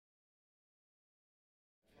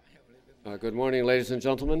Good morning, ladies and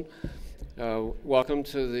gentlemen. Welcome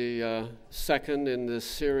to the second in this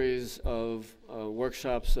series of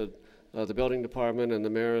workshops that the Building Department and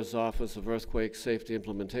the Mayor's Office of Earthquake Safety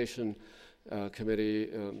Implementation Committee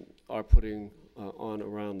are putting on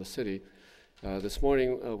around the city. This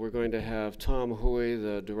morning we're going to have Tom Huey,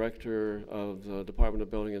 the Director of the Department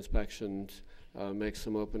of Building Inspections, make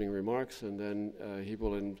some opening remarks, and then he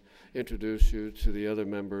will introduce you to the other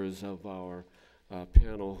members of our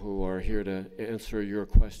panel who are here to answer your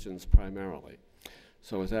questions primarily.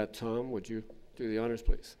 So with that, Tom, would you do the honors,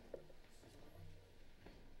 please?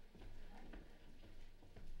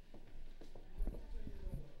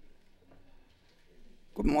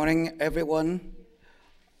 Good morning, everyone.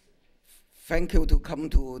 Thank you to come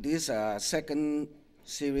to this second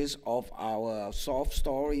series of our Soft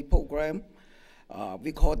Story program.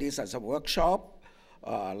 We call this as a workshop.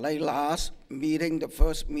 Like last meeting, the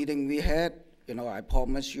first meeting we had, I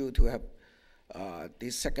promised you to have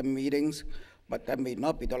these second meetings, but that may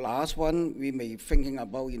not be the last one. We may be thinking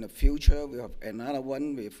about in the future, we have another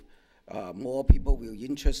one with more people will be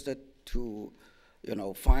interested to,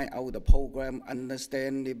 find out the program,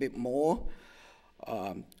 understand a bit more.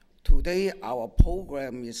 Today, our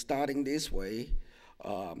program is starting this way.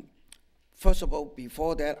 First of all,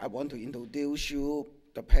 before that, I want to introduce you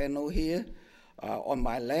the panel here. On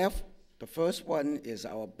my left, the first one is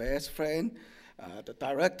our best friend, the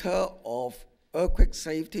Director of Earthquake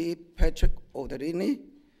Safety, Patrick Oterini.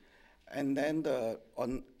 And then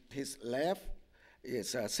on his left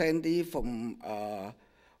is Sandy from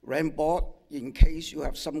Rambord, in case you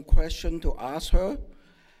have some question to ask her.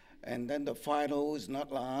 And then the final is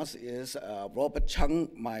not last, is Robert Chung,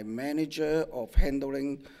 my manager of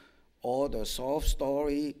handling all the soft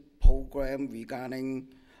story program regarding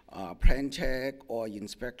plan check or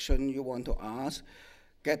inspection you want to ask.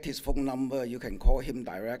 Get his phone number, you can call him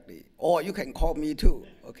directly, or you can call me too,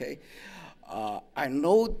 okay? I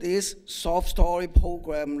know this soft story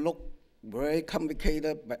program look very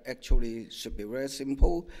complicated, but actually should be very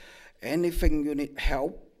simple. Anything you need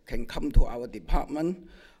help can come to our department.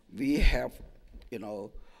 We have,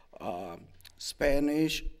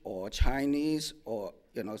 Spanish or Chinese or,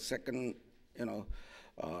 second,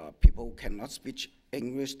 people cannot speak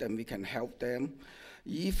English, then we can help them.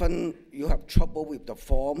 Even you have trouble with the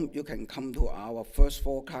form, you can come to our first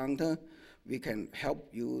floor counter. We can help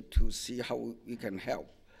you to see how we can help.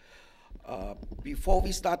 Before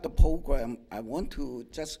we start the program, I want to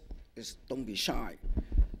don't be shy.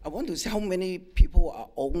 I want to see how many people are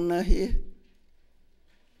owner here.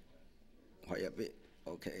 Quite a bit,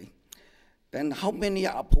 okay. Then how many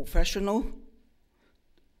are professional?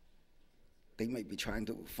 They may be trying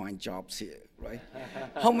to find jobs here, right?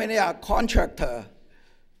 How many are contractor?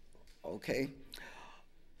 Okay.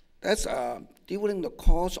 That's during the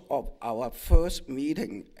course of our first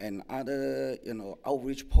meeting and other,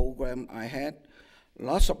 outreach program I had,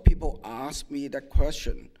 lots of people asked me that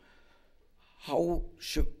question. How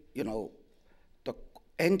should, the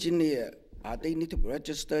engineer, they need to be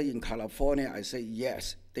registered in California? I say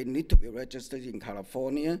yes, they need to be registered in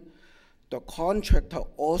California. The contractor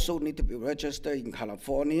also need to be registered in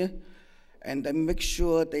California, and then make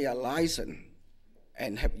sure they are licensed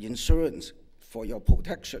and have insurance for your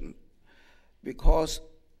protection. Because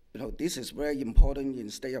this is very important in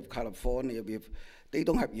the state of California. If they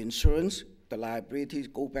don't have insurance, the liabilities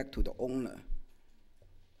go back to the owner.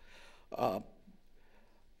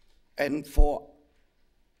 And for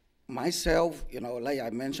myself, like I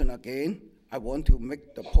mentioned again, I want to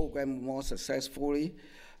make the program more successfully.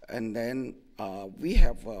 And then we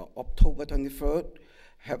have October 23rd,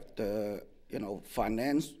 have the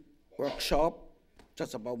finance workshop,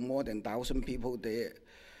 just about more than 1,000 people there.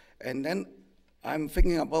 And then I'm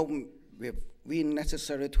thinking about if we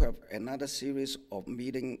necessary to have another series of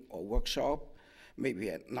meeting or workshop, maybe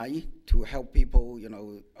at night, to help people,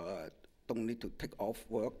 don't need to take off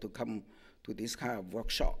work to come to this kind of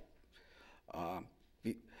workshop.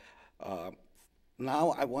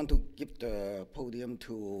 Now I want to give the podium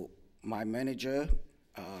to my manager,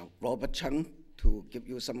 Robert Chung, to give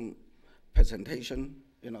you some presentation,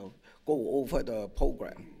 go over the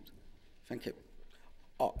program. Thank you.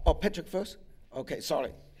 Oh, Patrick first? Okay,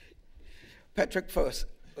 sorry. Patrick first,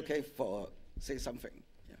 okay, say something.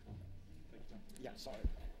 Yeah, yeah, sorry.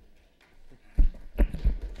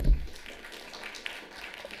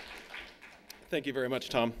 Thank you very much,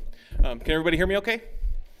 Tom. Can everybody hear me okay?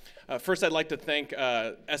 First, I'd like to thank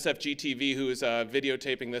SFGTV, who is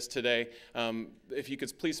videotaping this today. If you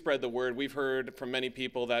could please spread the word. We've heard from many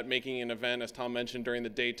people that making an event, as Tom mentioned, during the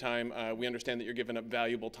daytime, we understand that you're giving up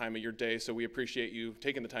valuable time of your day, so we appreciate you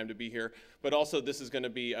taking the time to be here. But also, this is going to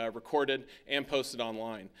be recorded and posted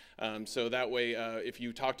online. So that way, if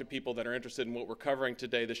you talk to people that are interested in what we're covering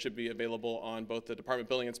today, this should be available on both the Department of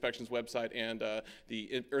Building Inspection's website and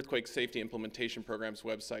the Earthquake Safety Implementation Program's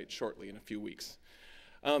website shortly in a few weeks.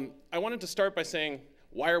 I wanted to start by saying,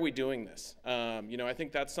 why are we doing this? You know, I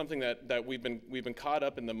think that's something that we've been caught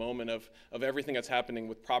up in the moment of everything that's happening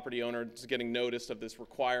with property owners getting noticed of this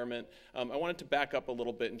requirement. I wanted to back up a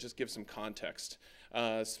little bit and just give some context.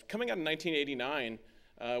 Coming out of 1989,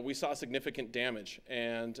 we saw significant damage,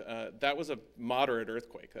 and that was a moderate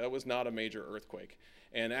earthquake. That was not a major earthquake.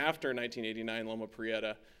 And after 1989, Loma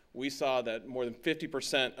Prieta, we saw that more than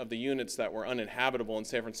 50% of the units that were uninhabitable in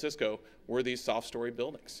San Francisco were these soft-story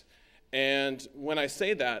buildings. And when I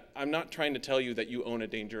say that, I'm not trying to tell you that you own a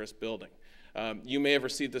dangerous building. You may have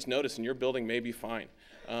received this notice and your building may be fine.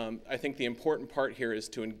 I think the important part here is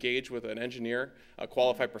to engage with an engineer, a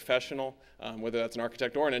qualified professional, whether that's an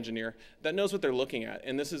architect or an engineer, that knows what they're looking at.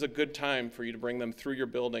 And this is a good time for you to bring them through your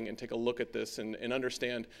building and take a look at this and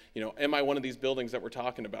understand, you know, am I one of these buildings that we're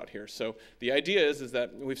talking about here? So the idea is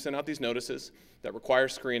that we've sent out these notices that require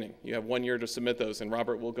screening. You have 1 year to submit those, and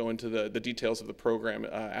Robert will go into the details of the program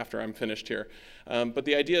after I'm finished here. But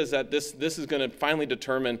the idea is that this is going to finally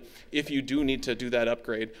determine if you do need to do that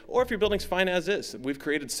upgrade, or if your building's fine as is. We've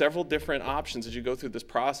created several different options as you go through this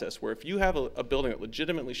process, where if you have a building that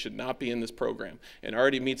legitimately should not be in this program and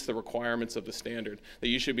already meets the requirements of the standard, that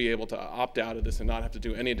you should be able to opt out of this and not have to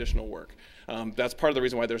do any additional work. That's part of the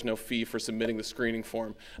reason why there's no fee for submitting the screening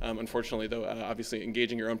form. Unfortunately, though, obviously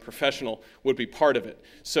engaging your own professional would be part of it.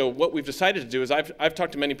 So what we've decided to do is I've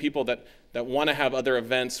talked to many people that want to have other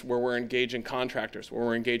events where we're engaging contractors, where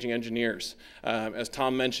we're engaging engineers. As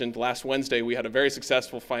Tom mentioned, last Wednesday we had a very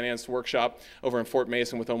successful finance workshop over in Fort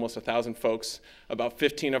Mason with almost 1,000 folks, about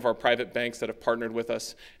 15 of our private banks that have partnered with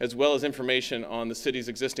us, as well as information on the city's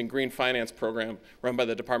existing green finance program run by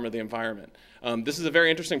the Department of the Environment. This is a very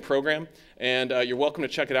interesting program, and you're welcome to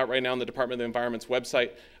check it out right now on the Department of the Environment's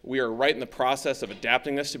website. We are right in the process of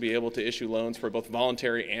adapting this to be able to issue loans for both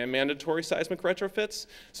voluntary and mandatory seismic retrofits.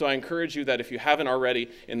 So I encourage you that if you haven't already,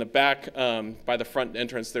 in the back by the front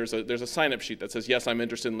entrance, there's a sign-up sheet that says, yes, I'm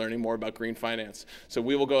interested in learning more about green finance. So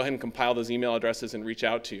we will go ahead and compile those email addresses and reach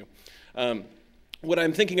out to you. What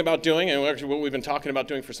I'm thinking about doing, and actually what we've been talking about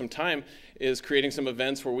doing for some time, is creating some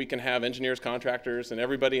events where we can have engineers, contractors, and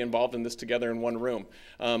everybody involved in this together in one room.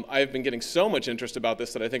 I've been getting so much interest about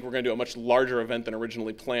this that I think we're going to do a much larger event than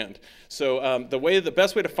originally planned. So the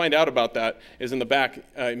best way to find out about that is in the back.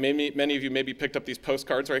 Many of you maybe picked up these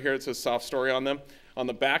postcards right here. It says Soft Story on them. On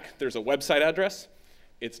the back, there's a website address.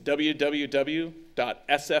 It's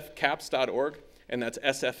www.sfcaps.org, and that's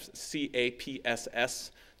sfcaps.org.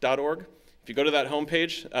 If you go to that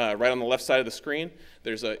homepage, right on the left side of the screen,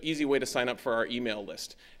 there's an easy way to sign up for our email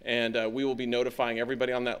list. And we will be notifying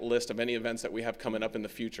everybody on that list of any events that we have coming up in the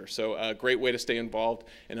future. So a great way to stay involved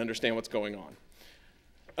and understand what's going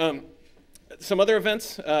on. Some other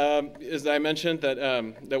events, as I mentioned, that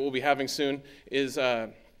we'll be having soon is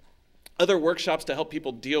other workshops to help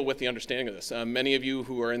people deal with the understanding of this. Many of you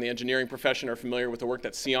who are in the engineering profession are familiar with the work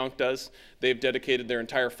that SEONC does. They've dedicated their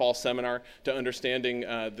entire fall seminar to understanding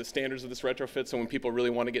the standards of this retrofit, so when people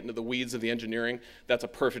really want to get into the weeds of the engineering, that's a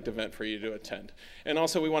perfect event for you to attend. And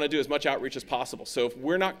also we want to do as much outreach as possible. So if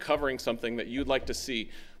we're not covering something that you'd like to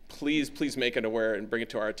see, please make it aware and bring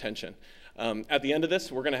it to our attention. At the end of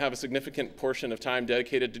this, we're going to have a significant portion of time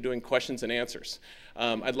dedicated to doing questions and answers.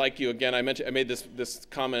 I'd like you, again, I made this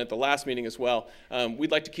comment at the last meeting as well. We'd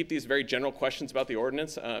like to keep these very general questions about the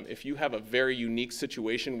ordinance. If you have a very unique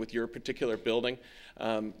situation with your particular building,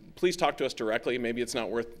 please talk to us directly. Maybe it's not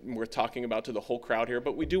worth talking about to the whole crowd here,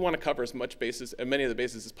 but we do want to cover as many of the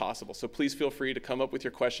bases as possible. So please feel free to come up with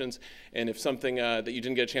your questions, and if something that you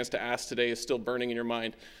didn't get a chance to ask today is still burning in your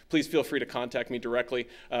mind, please feel free to contact me directly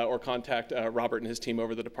or contact Robert and his team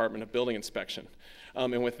over the Department of Building Inspection.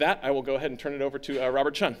 And with that, I will go ahead and turn it over to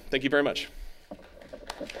Robert Chun. Thank you very much.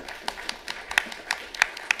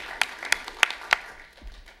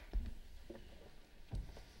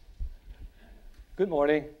 Good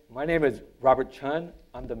morning. My name is Robert Chun.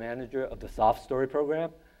 I'm the manager of the Soft Story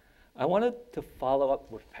program. I wanted to follow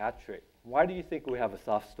up with Patrick. Why do you think we have a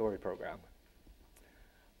Soft Story program?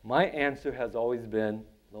 My answer has always been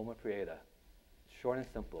Loma Prieta. Short and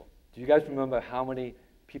simple. Do you guys remember how many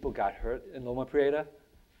people got hurt in Loma Prieta?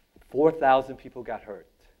 4,000 people got hurt.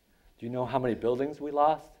 Do you know how many buildings we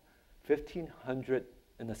lost? 1,500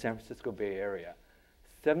 in the San Francisco Bay Area.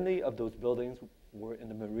 70 of those buildings were in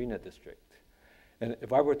the Marina District. And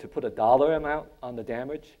if I were to put a dollar amount on the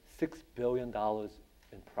damage, $6 billion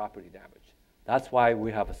in property damage. That's why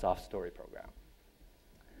we have a soft story program.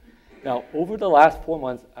 Now, over the last 4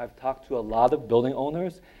 months, I've talked to a lot of building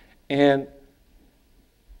owners, and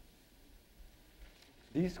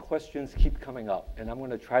these questions keep coming up, and I'm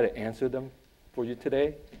going to try to answer them for you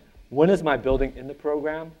today. When is my building in the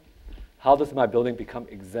program? How does my building become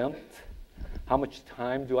exempt? How much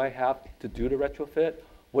time do I have to do the retrofit?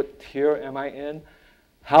 What tier am I in?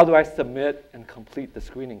 How do I submit and complete the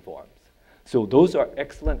screening forms? So those are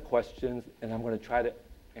excellent questions, and I'm going to try to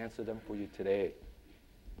answer them for you today.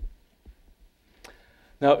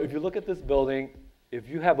 Now, if you look at this building, if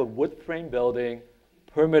you have a wood frame building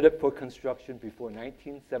permitted for construction before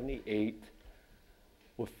 1978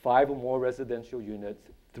 with 5 or more residential units,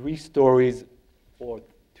 3 stories or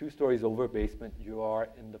 2 stories over basement, you are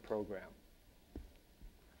in the program.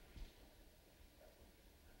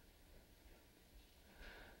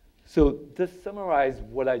 So this summarizes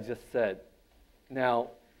what I just said. Now,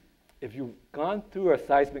 if you've gone through a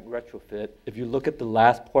seismic retrofit, if you look at the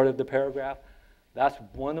last part of the paragraph, that's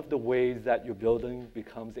one of the ways that your building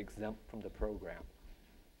becomes exempt from the program.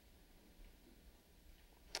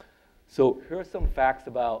 So here are some facts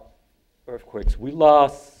about earthquakes. We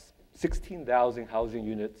lost 16,000 housing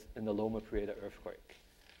units in the Loma Prieta earthquake.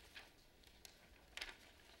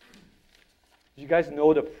 Do you guys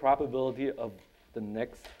know the probability of the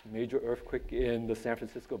next major earthquake in the San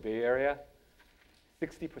Francisco Bay Area?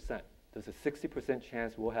 60%. There's a 60%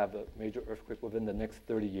 chance we'll have a major earthquake within the next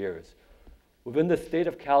 30 years. Within the state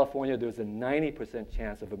of California, there's a 90%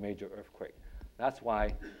 chance of a major earthquake. That's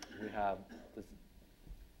why we have this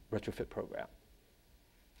retrofit program.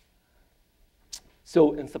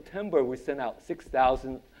 So in September, we sent out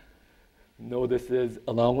 6,000 notices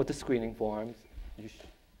along with the screening forms.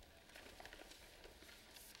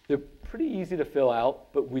 They're pretty easy to fill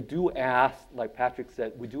out, but we do ask, like Patrick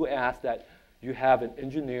said, we do ask that you have an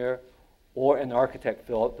engineer or an architect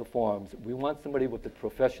fill out the forms. We want somebody with a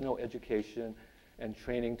professional education and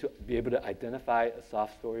training to be able to identify a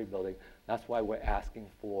soft story building. That's why we're asking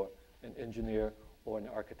for an engineer or an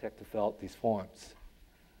architect to fill out these forms.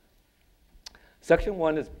 Section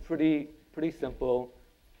 1 is pretty simple.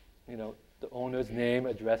 You know, the owner's name,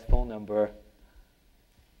 address, phone number.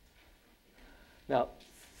 Now,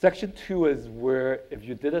 Section 2 is where if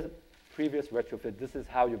you did a previous retrofit, this is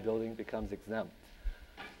how your building becomes exempt.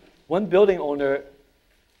 One building owner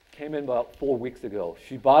came in about 4 weeks ago.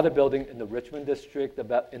 She bought a building in the Richmond district in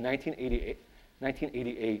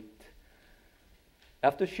 1988.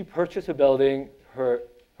 After she purchased a building, her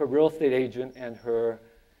real estate agent and her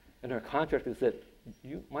contractor said,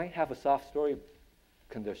 you might have a soft story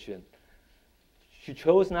condition. She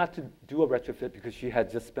chose not to do a retrofit because she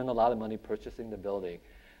had just spent a lot of money purchasing the building.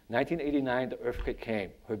 1989, the earthquake came.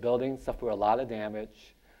 Her building suffered a lot of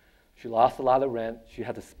damage. She lost a lot of rent. She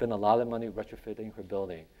had to spend a lot of money retrofitting her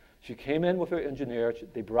building. She came in with her engineer.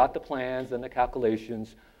 They brought the plans and the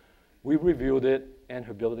calculations. We reviewed it, and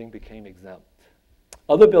her building became exempt.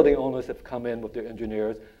 Other building owners have come in with their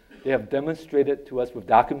engineers. They have demonstrated to us with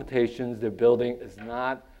documentations their building is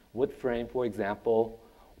not wood frame, for example,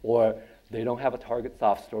 or they don't have a target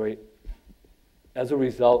soft story. As a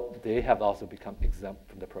result, they have also become exempt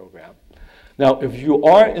from the program. Now, if you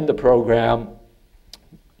are in the program,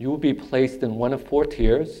 you will be placed in one of 4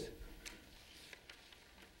 tiers.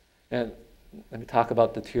 And let me talk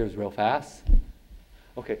about the tiers real fast.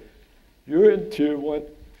 Okay, you're in tier 1,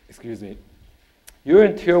 excuse me. You're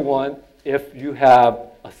in tier 1 if you have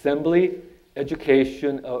assembly,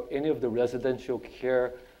 education, or any of the residential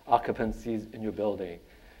care occupancies in your building.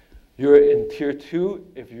 You're in tier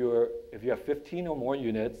 2 if you have 15 or more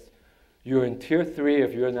units. You're in tier 3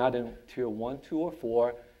 if you're not in tier 1, 2, or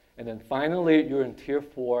 4. And then finally, you're in tier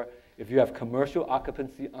 4 if you have commercial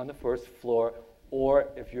occupancy on the first floor or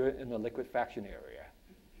if you're in the liquefaction area.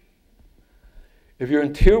 If you're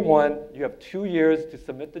in tier 1, you have 2 years to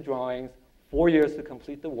submit the drawings, 4 years to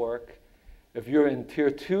complete the work. If you're in tier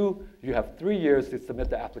 2, you have 3 years to submit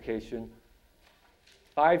the application.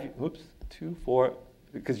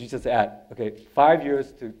 because you just add, okay, 5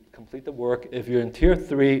 years to complete the work. If you're in tier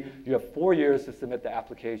 3, you have 4 years to submit the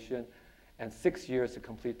application and 6 years to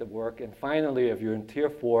complete the work. And finally, if you're in tier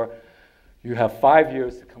 4, you have 5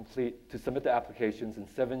 years to submit the applications and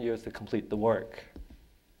 7 years to complete the work.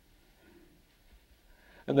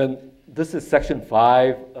 And then this is section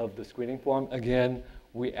 5 of the screening form. Again,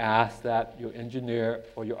 we ask that your engineer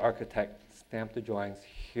or your architect stamp the drawings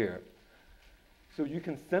here. So you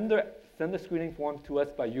can send send the screening form to us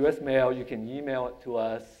by US mail. You can email it to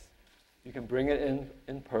us. You can bring it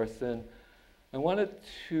in person. I wanted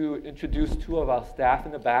to introduce two of our staff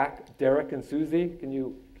in the back, Derek and Susie. Can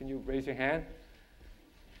you raise your hand?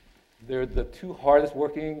 They're the two hardest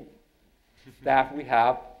working staff we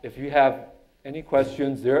have. If you have any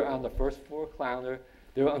questions, they're on the first floor counter.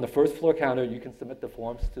 They're on the first floor counter. You can submit the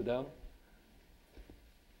forms to them.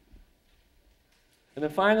 And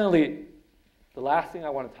then finally, the last thing I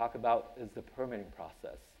want to talk about is the permitting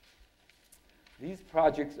process. These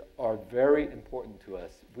projects are very important to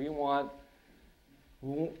us. We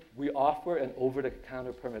offer an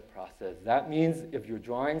over-the-counter permit process. That means if your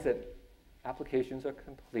drawings and applications are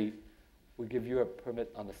complete, we give you a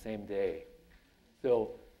permit on the same day.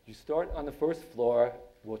 So you start on the first floor,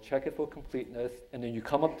 we'll check it for completeness, and then you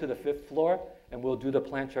come up to the 5th floor, and we'll do the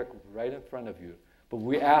plan check right in front of you. But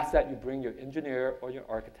we ask that you bring your engineer or your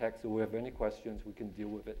architect, so if we have any questions, we can deal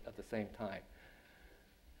with it at the same time.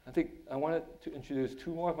 I think I wanted to introduce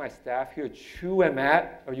two more of my staff here, Chu and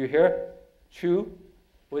Matt. Are you here? Chu,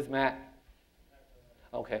 where's Matt?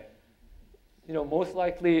 Okay. You know, most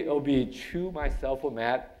likely it'll be Chu, myself, or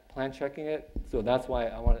Matt plan checking it, so that's why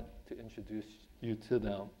I wanted to introduce you to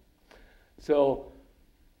them. So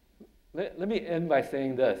let me end by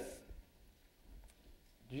saying this.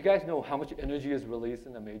 Do you guys know how much energy is released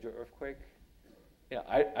in a major earthquake? Yeah,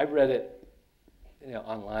 I read it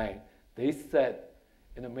online. They said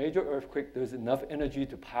in a major earthquake, there's enough energy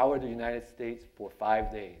to power the United States for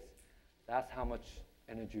 5 days. That's how much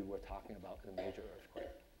energy we're talking about in a major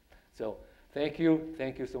earthquake. So thank you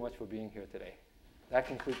so much for being here today. That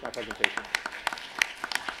concludes my presentation.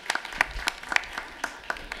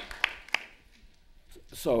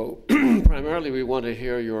 So primarily we want to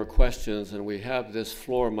hear your questions, and we have this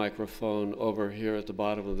floor microphone over here at the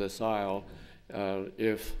bottom of this aisle.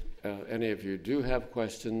 If any of you do have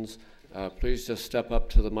questions, please just step up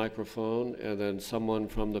to the microphone, and then someone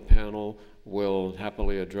from the panel will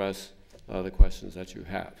happily address the questions that you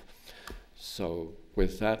have. So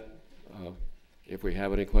with that, if we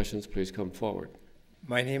have any questions, please come forward.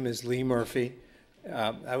 My name is Lee Murphy.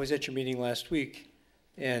 I was at your meeting last week,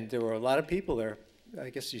 and there were a lot of people there. I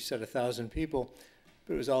guess you said 1,000 people,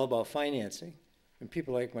 but it was all about financing. And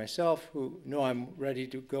people like myself who know I'm ready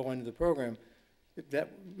to go into the program, that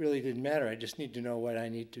really didn't matter. I just need to know what I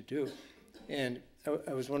need to do. And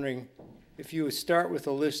I was wondering if you would start with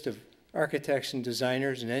a list of architects and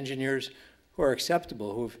designers and engineers who are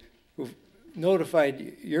acceptable, who've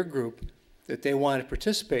notified your group that they want to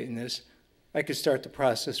participate in this. I could start the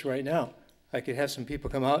process right now. I could have some people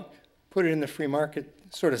come out, put it in the free market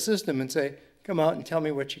sort of system and say, come out and tell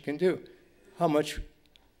me what you can do. How much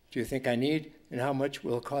do you think I need, and how much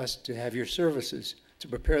will it cost to have your services to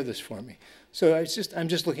prepare this for me? So I'm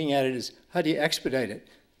just looking at it as, how do you expedite it?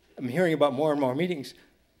 I'm hearing about more and more meetings.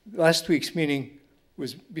 Last week's meeting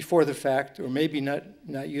was before the fact, or maybe not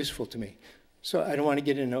useful to me. So I don't want to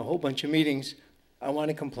get into a whole bunch of meetings. I want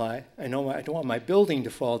to comply. I don't want my building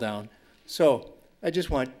to fall down. So I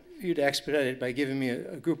just want you to expedite it by giving me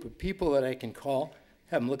a group of people that I can call,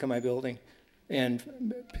 have them look at my building,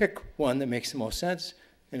 and pick one that makes the most sense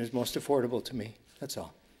and is most affordable to me. That's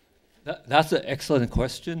all. That's an excellent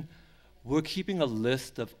question. We're keeping a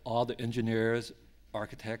list of all the engineers,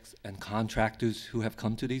 architects, and contractors who have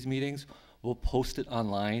come to these meetings. We'll post it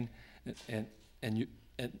online, and you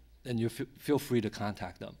feel free to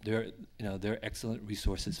contact them. They're excellent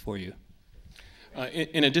resources for you.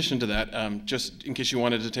 In addition to that, just in case you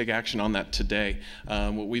wanted to take action on that today,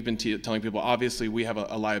 what we've been telling people, obviously we have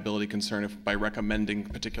a liability concern by recommending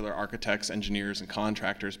particular architects, engineers, and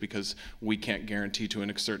contractors, because we can't guarantee to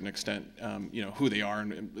a certain extent who they are,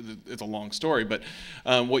 and it's a long story. But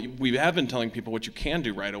what we have been telling people, what you can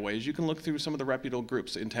do right away is you can look through some of the reputable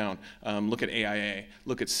groups in town. Look at AIA,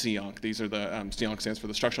 look at SEONC. These are the, SEONC stands for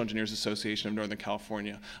the Structural Engineers Association of Northern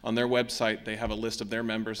California. On their website, they have a list of their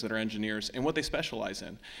members that are engineers and what they specialize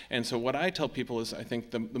in. And so what I tell people is, I think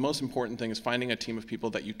the most important thing is finding a team of people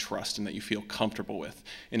that you trust and that you feel comfortable with.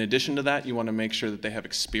 In addition to that, you want to make sure that they have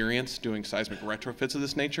experience doing seismic retrofits of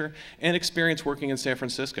this nature and experience working in San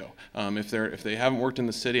Francisco. If they haven't worked in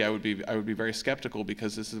the city, I would be very skeptical,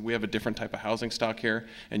 because we have a different type of housing stock here,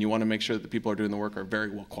 and you want to make sure that the people who are doing the work are very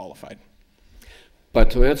well qualified. But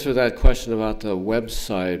to answer that question about the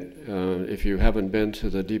website, if you haven't been to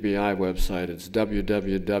the DBI website, it's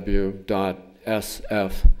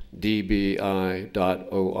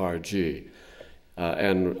www.sfdbi.org.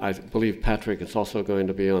 And I believe, Patrick, it's also going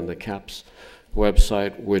to be on the CAPS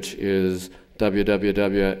website, which is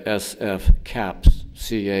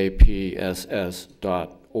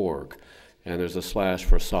www.sfcaps.org. And there's a slash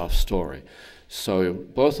for soft story. So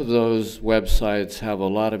both of those websites have a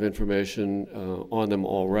lot of information on them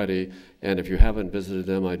already, and if you haven't visited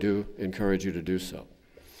them, I do encourage you to do so.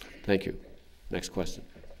 Thank you. Next question.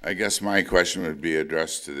 I guess my question would be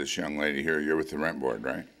addressed to this young lady here. You're with the rent board,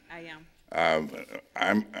 right? I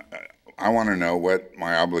am. I want to know what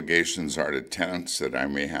my obligations are to tenants that I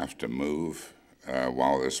may have to move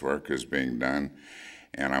while this work is being done,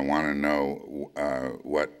 and I want to know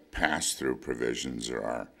what pass-through provisions there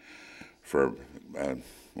are for,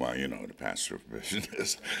 well, you know what a pass-through provision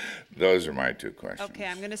is. Those are my two questions. Okay,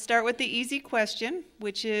 I'm going to start with the easy question,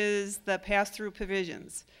 which is the pass-through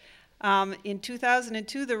provisions. In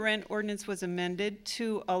 2002, the rent ordinance was amended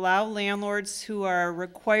to allow landlords who are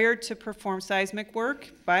required to perform seismic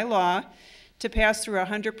work by law to pass through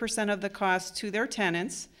 100% of the cost to their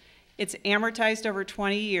tenants. It's amortized over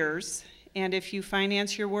 20 years, and if you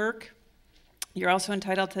finance your work, you're also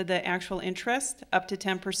entitled to the actual interest, up to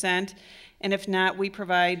 10%, and if not, we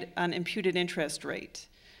provide an imputed interest rate.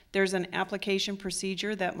 There's an application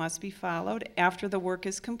procedure that must be followed after the work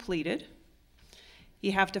is completed.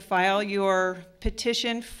 You have to file your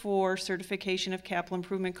petition for certification of capital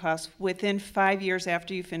improvement costs within 5 years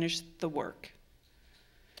after you finish the work.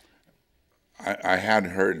 I had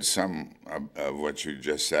heard some of what you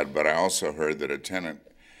just said, but I also heard that a tenant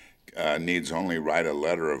needs only write a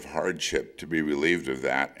letter of hardship to be relieved of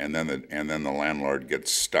that, and then the landlord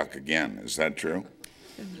gets stuck again. Is that true?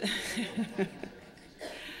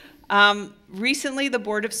 Recently, the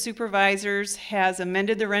Board of Supervisors has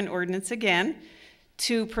amended the rent ordinance again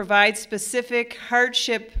to provide specific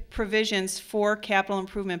hardship provisions for capital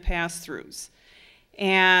improvement pass-throughs.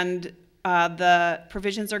 And the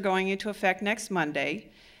provisions are going into effect next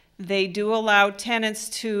Monday. They do allow tenants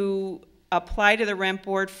to apply to the rent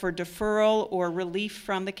board for deferral or relief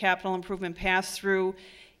from the capital improvement pass-through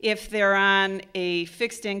if they're on a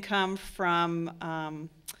fixed income from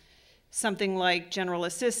something like general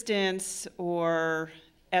assistance or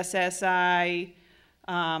SSI,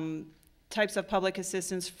 types of public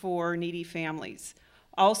assistance for needy families.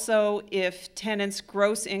 Also, if tenants'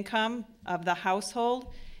 gross income of the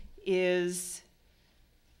household is,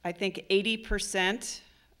 I think, 80%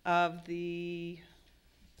 of the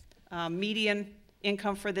median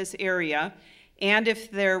income for this area, and if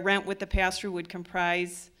their rent with the pass-through would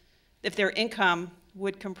comprise, if their income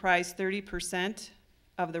would comprise 30%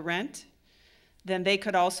 of the rent, then they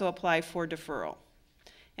could also apply for deferral.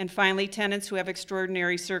 And finally, tenants who have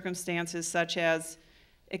extraordinary circumstances such as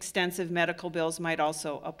extensive medical bills might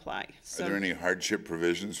also apply. Are there any hardship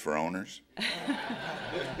provisions for owners?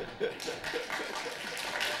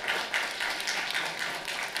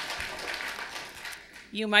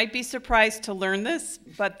 You might be surprised to learn this,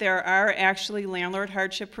 but there are actually landlord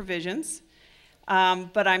hardship provisions.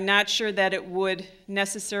 But I'm not sure that it would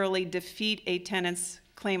necessarily defeat a tenant's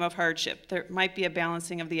claim of hardship. There might be a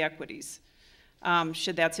balancing of the equities.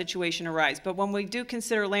 Should that situation arise. But when we do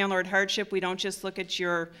consider landlord hardship, we don't just look at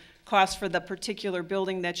your cost for the particular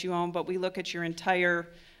building that you own, but we look at your entire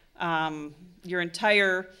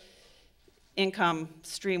income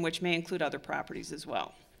stream, which may include other properties as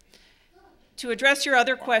well. To address your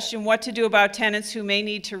other question, what to do about tenants who may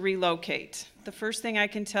need to relocate. The first thing I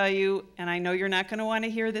can tell you, and I know you're not going to want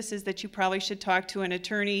to hear this, is that you probably should talk to an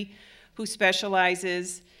attorney who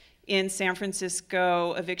specializes in San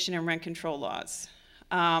Francisco eviction and rent control laws.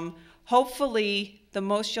 Hopefully, the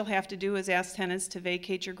most you'll have to do is ask tenants to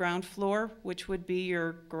vacate your ground floor, which would be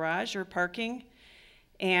your garage or parking.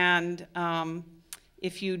 And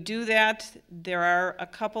if you do that, there are a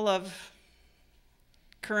couple of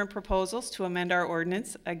current proposals to amend our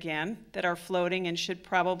ordinance, again, that are floating and should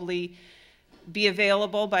probably be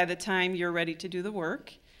available by the time you're ready to do the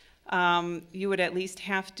work. You would at least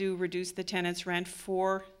have to reduce the tenant's rent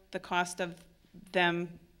for the cost of them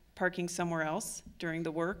parking somewhere else during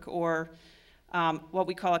the work, or what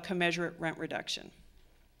we call a commensurate rent reduction.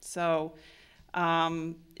 So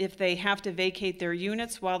if they have to vacate their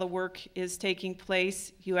units while the work is taking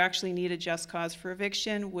place, you actually need a just cause for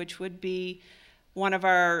eviction, which would be one of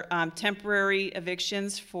our temporary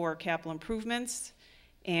evictions for capital improvements,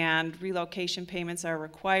 and relocation payments are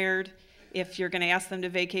required. If you're going to ask them to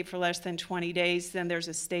vacate for less than 20 days, then there's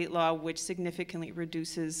a state law which significantly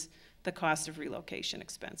reduces the cost of relocation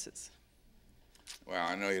expenses. Well,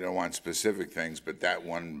 I know you don't want specific things, but that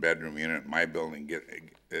one-bedroom unit in my building,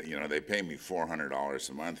 they pay me $400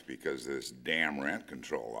 a month because of this damn rent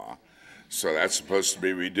control law. So that's supposed to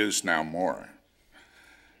be reduced now more.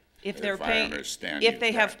 If they're I paying, understand if you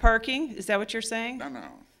they have parking, is that what you're saying? No.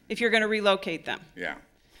 If you're going to relocate them. Yeah.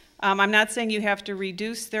 I'm not saying you have to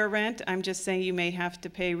reduce their rent. I'm just saying you may have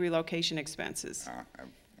to pay relocation expenses.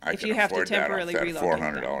 I If can you have to afford that off temporarily that relocate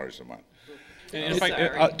them. $400 a month. And if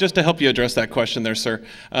Sorry. just to help you address that question there, sir,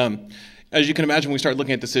 as you can imagine, when we started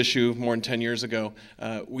looking at this issue more than 10 years ago,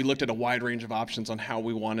 we looked at a wide range of options on how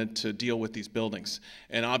we wanted to deal with these buildings.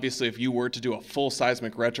 And obviously, if you were to do a full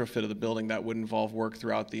seismic retrofit of the building, that would involve work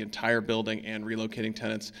throughout the entire building and relocating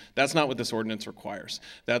tenants. That's not what this ordinance requires.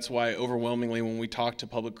 That's why overwhelmingly when we talked to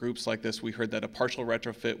public groups like this, we heard that a partial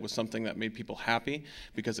retrofit was something that made people happy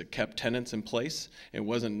because it kept tenants in place. It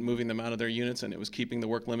wasn't moving them out of their units, and it was keeping the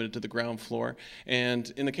work limited to the ground floor.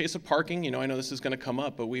 And in the case of parking, I know this is going to come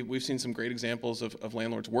up, but we've seen some great examples of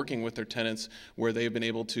landlords working with their tenants where they've been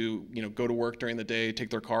able to go to work during the day,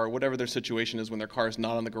 take their car, whatever their situation is when their car is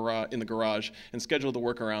not in the garage, and schedule the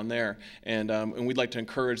work around there. And we'd like to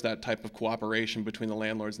encourage that type of cooperation between the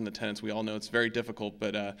landlords and the tenants. We all know it's very difficult,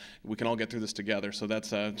 but we can all get through this together. So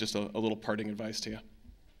that's just a little parting advice to you.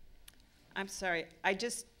 I'm sorry,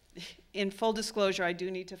 in full disclosure, I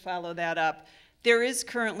do need to follow that up. There is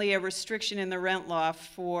currently a restriction in the rent law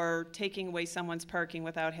for taking away someone's parking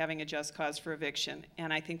without having a just cause for eviction.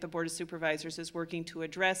 And I think the Board of Supervisors is working to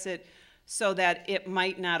address it so that it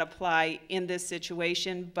might not apply in this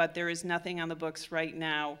situation, but there is nothing on the books right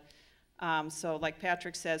now. So like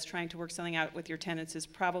Patrick says, trying to work something out with your tenants is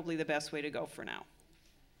probably the best way to go for now.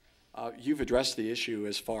 You've addressed the issue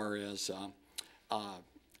as far as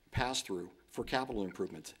pass-through for capital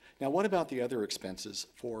improvements. Now, what about the other expenses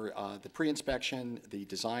for the pre-inspection, the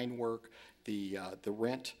design work, the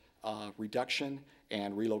rent reduction,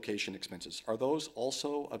 and relocation expenses? Are those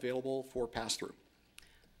also available for pass-through?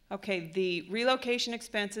 Okay, the relocation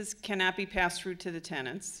expenses cannot be passed through to the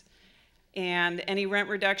tenants, and any rent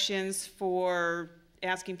reductions for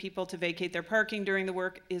asking people to vacate their parking during the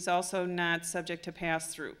work is also not subject to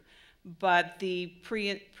pass-through. But the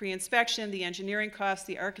pre-inspection, the engineering costs,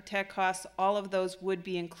 the architect costs, all of those would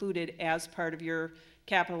be included as part of your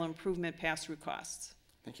capital improvement pass-through costs.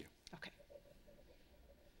 Thank you. Okay.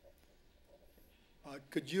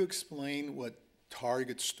 Could you explain what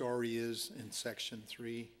target story is in Section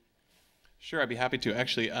 3? Sure, I'd be happy to.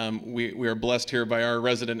 Actually, we are blessed here by our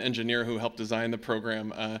resident engineer who helped design the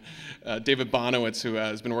program, David Bonowitz, who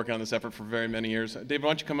has been working on this effort for very many years. David, why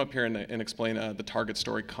don't you come up here and explain the target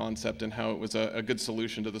story concept and how it was a good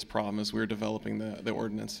solution to this problem as we were developing the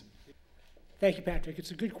ordinance. Thank you, Patrick. It's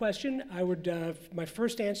a good question. My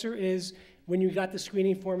first answer is when you got the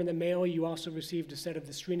screening form in the mail, you also received a set of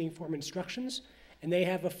the screening form instructions, and they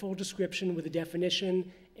have a full description with a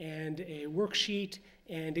definition and a worksheet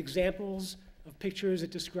and examples of pictures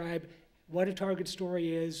that describe what a target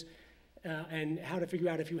story is and how to figure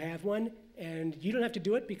out if you have one. And you don't have to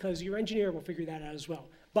do it because your engineer will figure that out as well.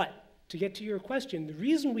 But to get to your question, the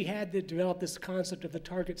reason we had to develop this concept of the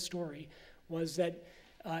target story was that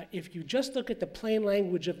if you just look at the plain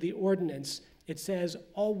language of the ordinance, it says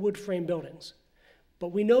all wood frame buildings.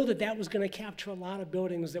 But we know that that was going to capture a lot of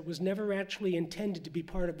buildings that was never actually intended to be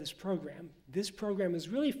part of this program. This program is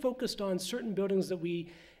really focused on certain buildings that we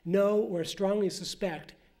know or strongly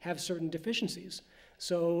suspect have certain deficiencies.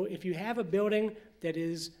 So if you have a building that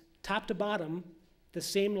is top to bottom, the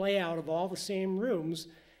same layout of all the same rooms,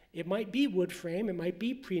 it might be wood frame, it might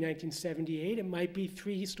be pre-1978, it might be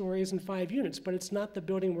 3 stories and 5 units, but it's not the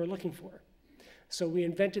building we're looking for. So we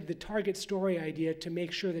invented the target story idea to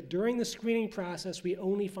make sure that during the screening process, we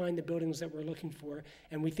only find the buildings that we're looking for,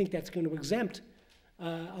 and we think that's going to exempt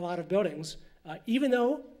a lot of buildings. Even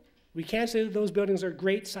though we can't say that those buildings are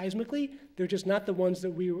great seismically, they're just not the ones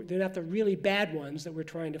that they're not the really bad ones that we're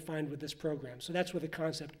trying to find with this program. So that's where the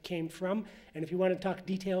concept came from. And if you want to talk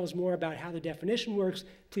details more about how the definition works,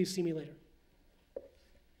 please see me later.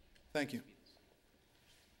 Thank you.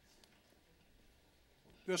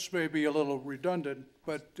 This may be a little redundant,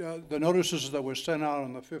 but the notices that were sent out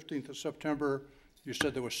on the 15th of September, you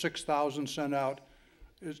said there were 6,000 sent out.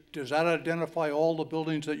 Does that identify all the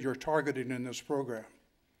buildings that you're targeting in this program?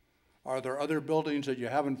 Are there other buildings that you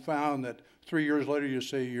haven't found that 3 years later you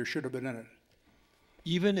say you should have been in it?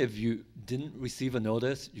 Even if you didn't receive a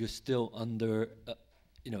notice, you're still under,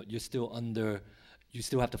 you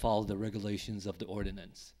still have to follow the regulations of the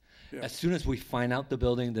ordinance. Yeah. As soon as we find out the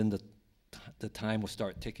building, then the time will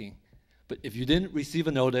start ticking. But if you didn't receive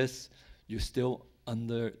a notice, you're still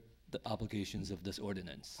under the obligations of this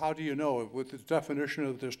ordinance. How do you know? With the definition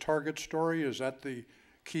of this target story, is that the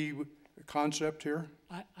key concept here?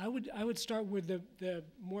 I would start with the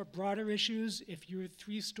more broader issues. If you're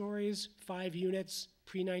 3 stories, 5 units,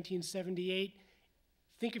 pre-1978,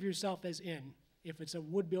 think of yourself as in. If it's a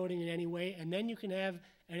wood building in any way, and then you can have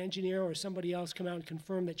an engineer or somebody else come out and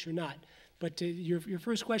confirm that you're not. But to your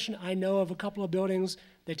first question, I know of a couple of buildings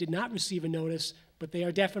that did not receive a notice, but they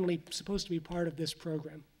are definitely supposed to be part of this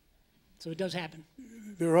program. So it does happen.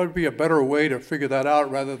 There ought to be a better way to figure that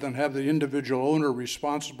out rather than have the individual owner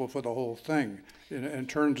responsible for the whole thing in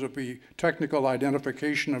terms of the technical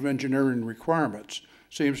identification of engineering requirements.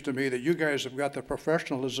 Seems to me that you guys have got the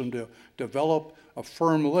professionalism to develop a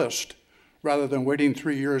firm list rather than waiting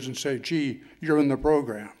 3 years and say, gee, you're in the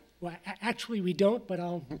program. Well, actually, we don't, but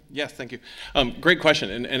I'll... Yes, thank you. Great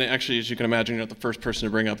question, and actually, as you can imagine, you're not the first person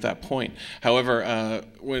to bring up that point. However,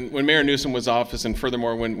 when Mayor Newsom was office, and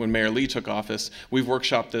furthermore, when Mayor Lee took office, we've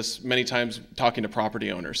workshopped this many times talking to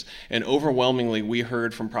property owners. And overwhelmingly, we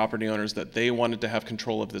heard from property owners that they wanted to have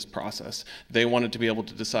control of this process. They wanted to be able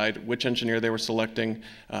to decide which engineer they were selecting,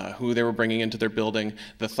 who they were bringing into their building.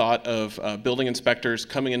 The thought of building inspectors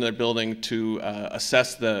coming into their building to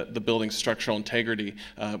assess the building's structural integrity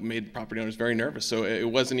made property owners very nervous. So it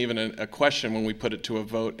wasn't even a question when we put it to a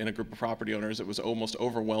vote in a group of property owners. It was almost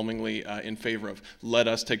overwhelmingly in favor of let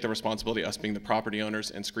us take the responsibility, us being the property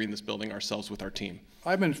owners, and screen this building ourselves with our team.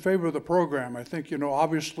 I'm in favor of the program. I think,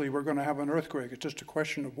 obviously we're going to have an earthquake. It's just a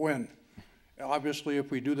question of when. Obviously,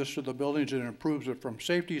 if we do this to the buildings, it improves it from a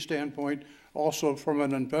safety standpoint, also from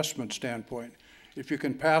an investment standpoint. If you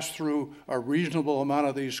can pass through a reasonable amount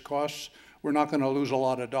of these costs, we're not going to lose a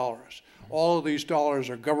lot of dollars. All of these dollars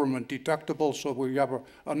are government deductible, so we have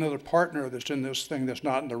another partner that's in this thing that's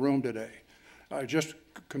not in the room today. I'm just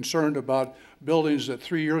concerned about buildings that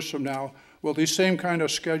 3 years from now, will these same kind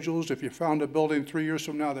of schedules, if you found a building 3 years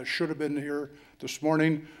from now that should have been here this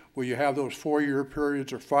morning, will you have those 4-year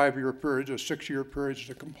periods or 5-year periods or 6-year periods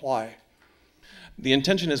to comply? The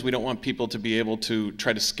intention is we don't want people to be able to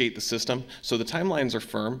try to skate the system, so the timelines are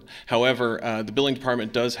firm. However, the building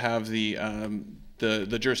department does have the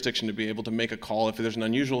jurisdiction to be able to make a call if there's an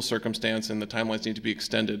unusual circumstance and the timelines need to be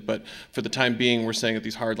extended. But for the time being, we're saying that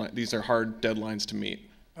these are hard deadlines to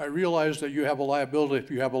meet. I realize that you have a liability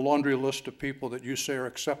if you have a laundry list of people that you say are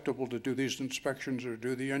acceptable to do these inspections or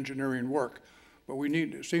do the engineering work. But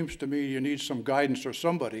it seems to me you need some guidance, or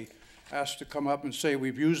somebody has to come up and say,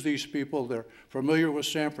 we've used these people, they're familiar with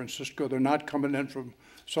San Francisco, they're not coming in from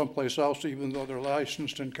someplace else even though they're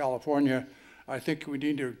licensed in California. I think we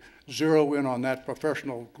need to zero in on that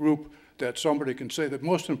professional group that somebody can say. The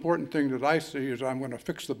most important thing that I see is I'm going to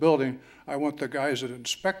fix the building. I want the guys that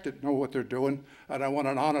inspect it know what they're doing, and I want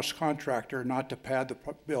an honest contractor, not to pad the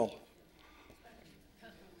bill.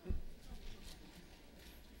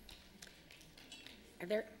 Are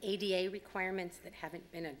there ADA requirements that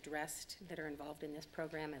haven't been addressed that are involved in this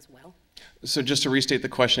program as well? So just to restate the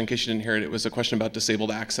question in case you didn't hear it, it was a question about disabled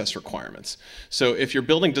access requirements. So if your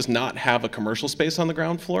building does not have a commercial space on the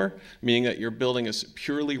ground floor, meaning that your building is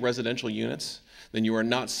purely residential units, then you are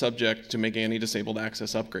not subject to making any disabled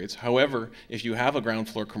access upgrades. However, if you have a ground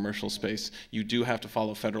floor commercial space, you do have to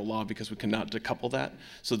follow federal law because we cannot decouple that.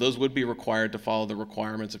 So those would be required to follow the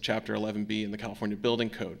requirements of Chapter 11B in the California Building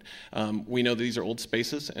Code. We know that these are old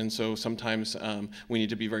spaces, and so sometimes we need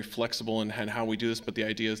to be very flexible in how we do this, but the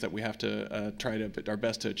idea is that we have to try to our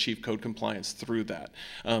best to achieve code compliance through that.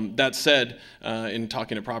 That said, in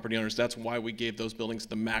talking to property owners, that's why we gave those buildings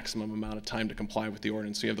the maximum amount of time to comply with the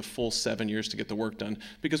ordinance. So you have the full 7 years to get the work done,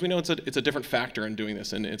 because we know it's a different factor in doing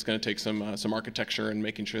this, and it's going to take some architecture and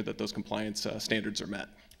making sure that those compliance standards are met.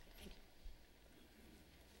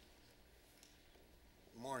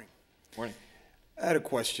 Morning. Morning. I had a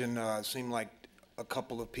question. It seemed like a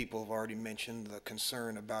couple of people have already mentioned the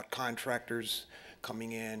concern about contractors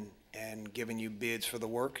coming in and giving you bids for the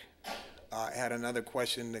work. I had another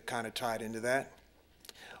question that kind of tied into that.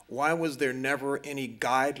 Why was there never any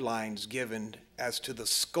guidelines given as to the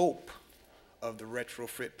scope of the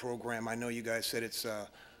retrofit program? I know you guys said it's a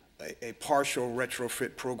partial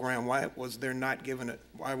retrofit program. Why was there not given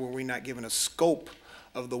why were we not given a scope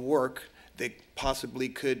of the work that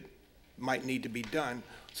possibly might need to be done,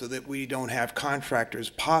 so that we don't have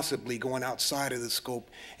contractors possibly going outside of the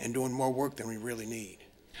scope and doing more work than we really need?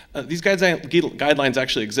 These guidelines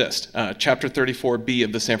actually exist. Chapter 34B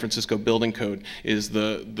of the San Francisco Building Code is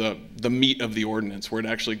the meat of the ordinance, where it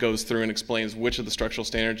actually goes through and explains which of the structural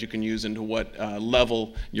standards you can use and to what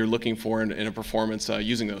level you're looking for in a performance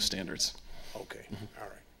using those standards. Okay, all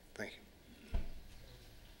right, thank you.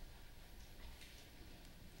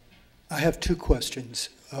 I have two questions.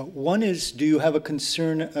 One is, do you have a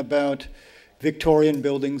concern about Victorian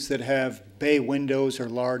buildings that have bay windows or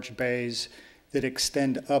large bays that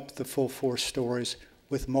extend up the full 4 stories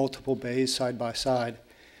with multiple bays side by side?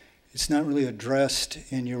 It's not really addressed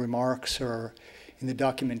in your remarks or in the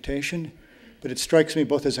documentation, but it strikes me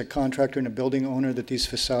both as a contractor and a building owner that these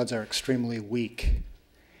facades are extremely weak.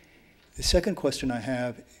 The second question I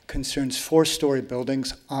have concerns 4-story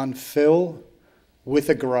buildings on fill with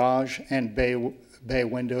a garage and bay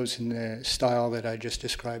windows in the style that I just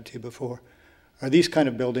described to you before. Are these kind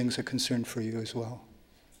of buildings a concern for you as well?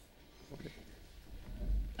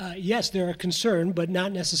 Yes, they're a concern, but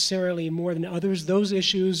not necessarily more than others. Those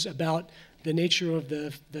issues about the nature of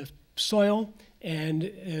the soil and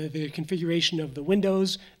the configuration of the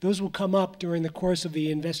windows, those will come up during the course of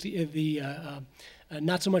the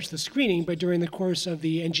not so much the screening, but during the course of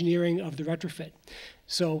the engineering of the retrofit.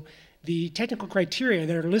 So the technical criteria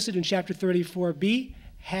that are listed in Chapter 34B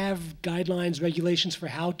have guidelines, regulations for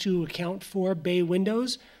how to account for bay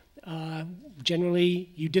windows. Generally,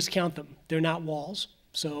 you discount them. They're not walls.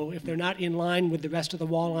 So if they're not in line with the rest of the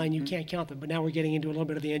wall line, you can't count them. But now we're getting into a little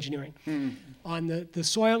bit of the engineering. On the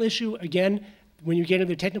soil issue, again, when you get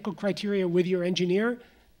into the technical criteria with your engineer,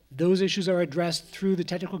 those issues are addressed through the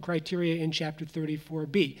technical criteria in Chapter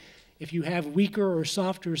 34B. If you have weaker or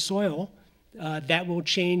softer soil, that will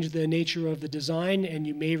change the nature of the design, and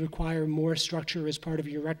you may require more structure as part of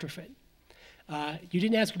your retrofit. You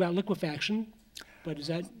didn't ask about liquefaction, but is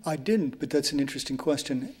that? I didn't, but that's an interesting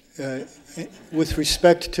question. With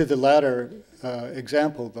respect to the latter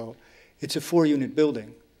example, though, it's a 4-unit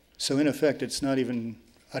building. So in effect, it's not even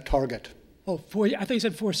a target. Oh, I thought you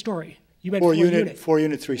said 4-story. You meant 4-unit.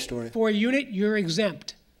 4-unit, 3-story. 4-unit, you're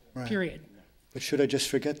exempt, right. Period. But should I just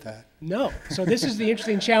forget that? No. So this is the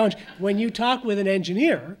interesting challenge. When you talk with an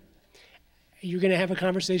engineer, you're going to have a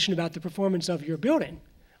conversation about the performance of your building.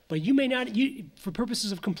 But you may not, for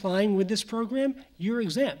purposes of complying with this program, you're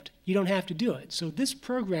exempt. You don't have to do it. So this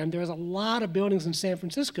program, there's a lot of buildings in San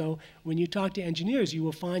Francisco. When you talk to engineers, you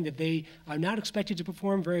will find that they are not expected to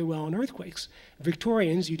perform very well in earthquakes.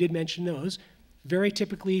 Victorians, you did mention those, very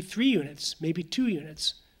typically 3 units, maybe 2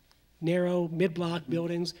 units. Narrow, mid-block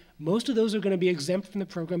buildings. Most of those are going to be exempt from the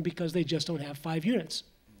program because they just don't have 5 units.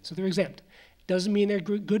 So they're exempt. Doesn't mean they're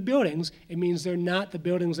good buildings. It means they're not the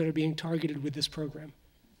buildings that are being targeted with this program.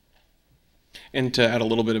 And to add a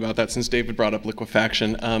little bit about that, since David brought up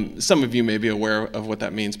liquefaction, some of you may be aware of what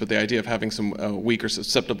that means, but the idea of having some weak or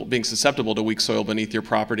being susceptible to weak soil beneath your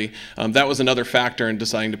property, that was another factor in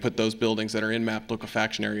deciding to put those buildings that are in mapped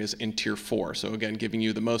liquefaction areas in Tier 4. So again, giving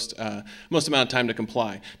you the most amount of time to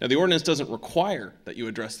comply. Now the ordinance doesn't require that you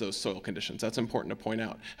address those soil conditions. That's important to point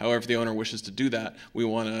out. However, if the owner wishes to do that, we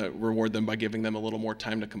want to reward them by giving them a little more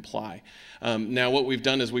time to comply. Now what we've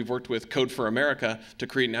done is we've worked with Code for America to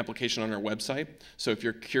create an application on our website. So if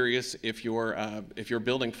you're curious if your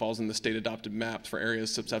building falls in the state adopted maps for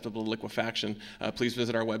areas susceptible to liquefaction, please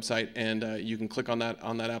visit our website and you can click on that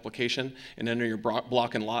application and enter your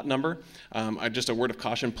block and lot number. Just a word of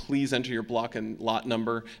caution, please enter your block and lot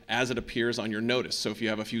number as it appears on your notice. So if you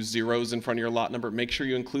have a few zeros in front of your lot number, make sure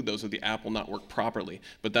you include those or the app will not work properly.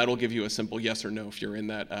 But that'll give you a simple yes or no if you're in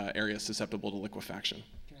that area susceptible to liquefaction.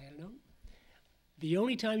 The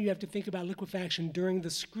only time you have to think about liquefaction during the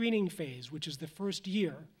screening phase, which is the first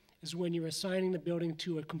year, is when you're assigning the building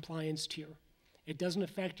to a compliance tier. It doesn't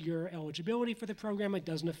affect your eligibility for the program. It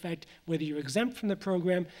doesn't affect whether you're exempt from the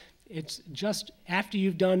program. It's just after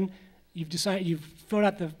you've filled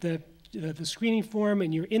out the screening form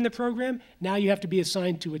and you're in the program, now you have to be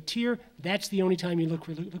assigned to a tier. That's the only time you look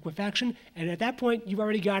for liquefaction. And at that point, you've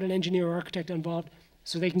already got an engineer or architect involved,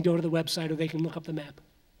 so they can go to the website or they can look up the map.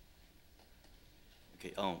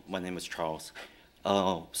 Okay, my name is Charles.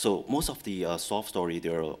 So most of the soft story,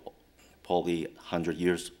 they're probably 100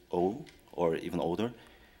 years old or even older.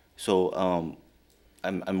 So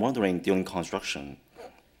I'm wondering during construction,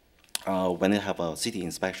 when they have a city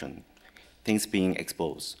inspection, things being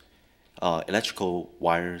exposed, electrical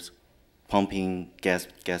wires, pumping, gas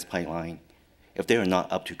pipeline, if they are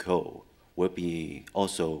not up to code, will be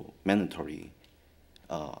also mandatory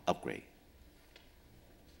upgrade.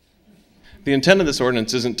 The intent of this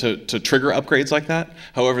ordinance isn't to trigger upgrades like that.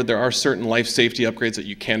 However, there are certain life safety upgrades that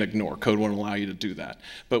you can't ignore. Code won't allow you to do that.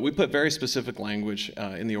 But we put very specific language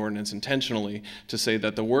in the ordinance intentionally to say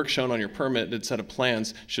that the work shown on your permitted set of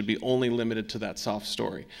plans should be only limited to that soft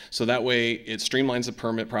story. So that way it streamlines the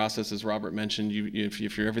permit process. As Robert mentioned,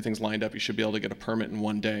 if everything's lined up, you should be able to get a permit in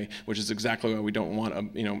one day, which is exactly why we don't want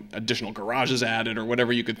additional garages added or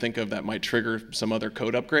whatever you could think of that might trigger some other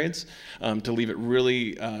code upgrades, to leave it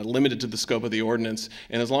really limited to the scope of the ordinance,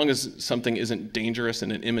 and as long as something isn't dangerous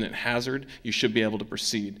and an imminent hazard, you should be able to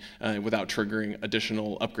proceed without triggering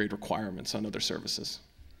additional upgrade requirements on other services.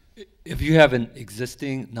 If you have an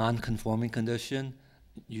existing non-conforming condition,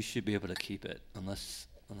 you should be able to keep it unless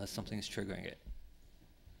something is triggering it.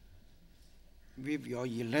 If your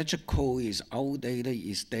electrical is outdated,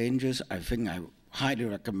 is dangerous, I think highly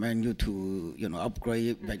recommend you to, upgrade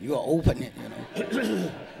it, but you are open it,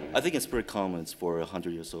 I think it's pretty common for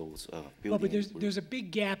 100 years old building. Well, but there's a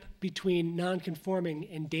big gap between non-conforming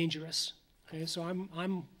and dangerous. Okay, so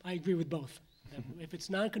I agree with both. If it's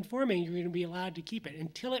non-conforming, you're going to be allowed to keep it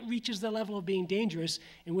until it reaches the level of being dangerous,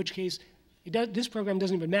 in which case this program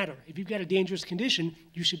doesn't even matter. If you've got a dangerous condition,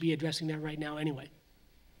 you should be addressing that right now anyway.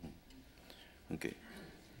 Okay.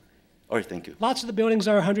 All right, thank you. Lots of the buildings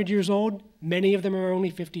are 100 years old. Many of them are only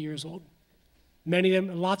 50 years old.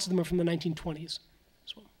 Lots of them are from the 1920s.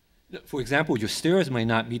 For example, your stairs may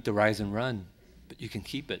not meet the rise and run, but you can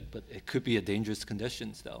keep it. But it could be a dangerous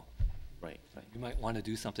conditions, though. Right. You might want to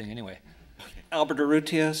do something anyway. Albert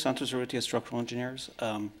Urrutia, Santos Urrutia Structural Engineers.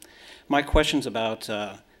 My question's about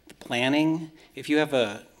the planning. If you have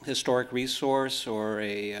a historic resource or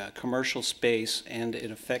a commercial space and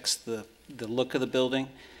it affects the look of the building,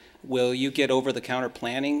 will you get over-the-counter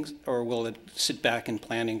planning, or will it sit back in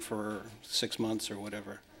planning for 6 months or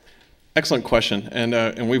whatever? Excellent question,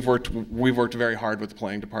 and we've worked very hard with the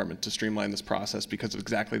planning department to streamline this process because of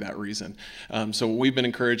exactly that reason. So what we've been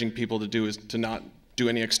encouraging people to do is to not do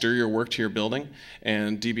any exterior work to your building,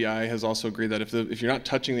 and DBI has also agreed that if you're not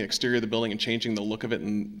touching the exterior of the building and changing the look of it,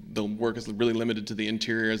 and the work is really limited to the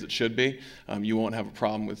interior as it should be, you won't have a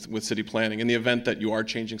problem with city planning. In the event that you are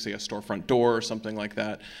changing, say, a storefront door or something like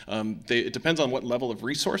that, it depends on what level of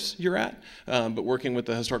resource you're at, but working with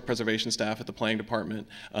the historic preservation staff at the planning department,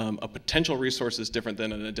 a potential resource is different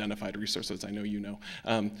than an identified resource, as I know you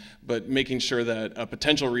know. But making sure that a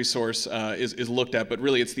potential resource is looked at, but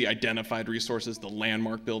really it's the identified resources, the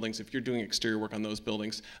landmark buildings. If you're doing exterior work on those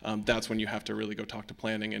buildings, that's when you have to really go talk to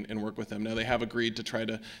planning and work with them. Now, they have agreed to try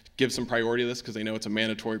to give some priority to this because they know it's a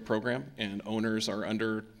mandatory program and owners are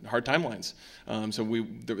under hard timelines. So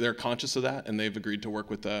they're conscious of that, and they've agreed to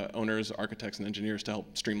work with the owners, architects, and engineers to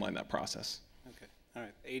help streamline that process. Okay, all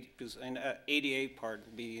right. Because an ADA part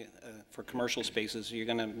would be for commercial spaces, you're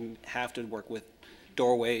going to have to work with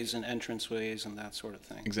doorways and entranceways and that sort of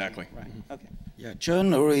thing. Exactly. Right, okay. Yeah,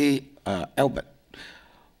 generally, Albert,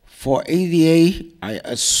 for ADA, I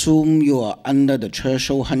assume you are under the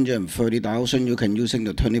threshold 130,000. You can using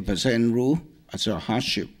the 20% rule as a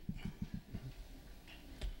hardship.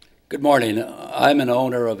 Good morning. I'm an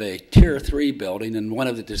owner of a Tier 3 building, and one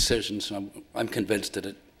of the decisions, I'm convinced that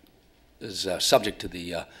it is subject to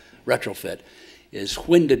the retrofit, is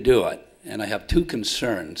when to do it. And I have two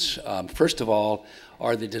concerns. First of all,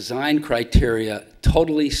 are the design criteria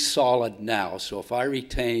totally solid now? So if I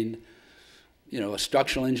retain a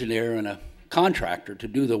structural engineer and a contractor to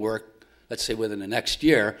do the work, let's say within the next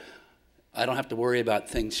year, I don't have to worry about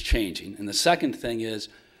things changing. And the second thing is,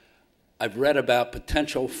 I've read about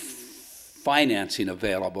potential financing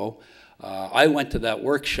available. I went to that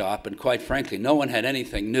workshop, and quite frankly, no one had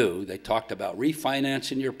anything new. They talked about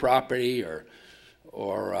refinancing your property or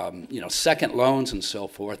second loans and so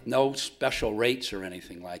forth. No special rates or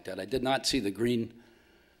anything like that. I did not see the Green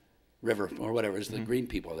River or whatever is the green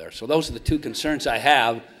people there. So those are the two concerns I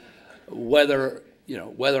have, whether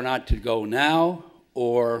or not to go now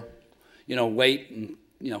or wait and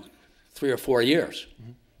 3 or 4 years.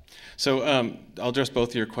 So I'll address both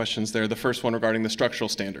of your questions there. The first one regarding the structural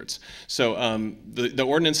standards. So the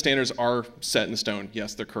ordinance standards are set in stone.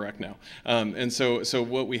 Yes, they're correct now. And so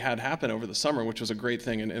what we had happen over the summer, which was a great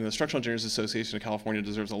thing, and the Structural Engineers Association of California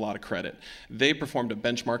deserves a lot of credit. They performed a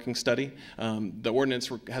benchmarking study. The ordinance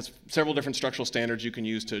has several different structural standards you can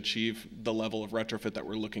use to achieve the level of retrofit that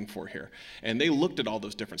we're looking for here. And they looked at all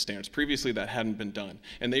those different standards. Previously, that hadn't been done.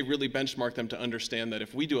 And they really benchmarked them to understand that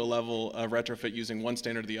if we do a level of retrofit using one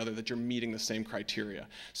standard or the other, that you're meeting the same criteria.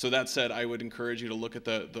 So that said, I would encourage you to look at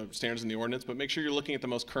the standards in the ordinance, but make sure you're looking at the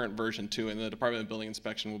most current version too, and the Department of Building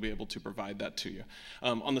Inspection will be able to provide that to you.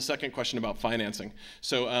 On the second question about financing,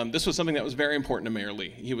 so this was something that was very important to Mayor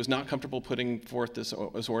Lee. He was not comfortable putting forth this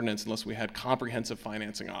ordinance unless we had comprehensive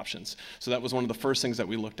financing options. So that was one of the first things that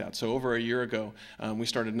we looked at. So over a year ago, we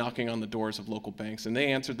started knocking on the doors of local banks, and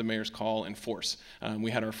they answered the mayor's call in force.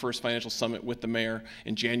 We had our first financial summit with the mayor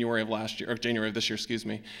in January of this year, excuse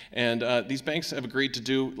me, and these banks have agreed to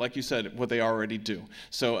do, like you said, what they already do.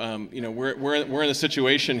 So we're in a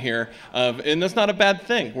situation here and that's not a bad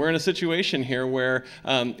thing. We're in a situation here where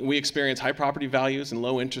we experience high property values and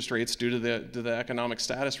low interest rates due to the economic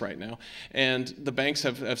status right now. And the banks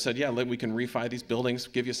have said, yeah, we can refi these buildings,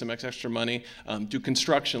 give you some extra money, do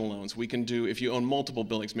construction loans. We can do, if you own multiple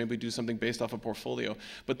buildings, maybe do something based off a portfolio.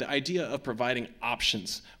 But the idea of providing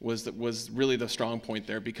options was really the strong point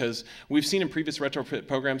there, because we've seen in previous retrofit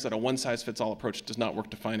programs programs that a one-size-fits-all approach does not work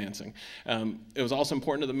to financing. It was also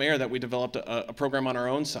important to the mayor that we developed a program on our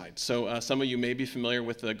own side. So some of you may be familiar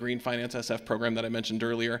with the Green Finance SF program that I mentioned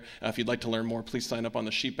earlier. If you'd like to learn more, please sign up on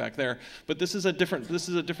the sheet back there. But this is a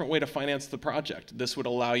different way to finance the project. This would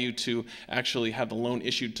allow you to actually have the loan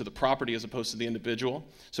issued to the property as opposed to the individual.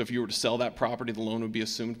 So if you were to sell that property, the loan would be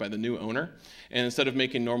assumed by the new owner. And instead of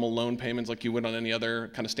making normal loan payments like you would on any other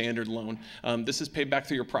kind of standard loan, this is paid back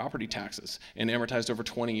through your property taxes and amortized over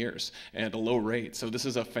 20 years at a low rate. So this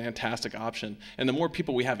is a fantastic option. And the more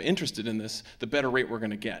people we have interested in this, the better rate we're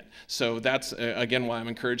going to get. So that's, again, why I'm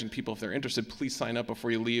encouraging people, if they're interested, please sign up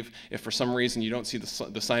before you leave. If for some reason you don't see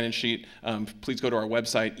the sign-in sheet, please go to our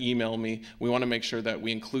website, email me. We want to make sure that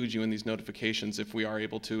we include you in these notifications if we are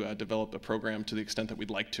able to develop the program to the extent that we'd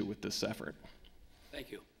like to with this effort.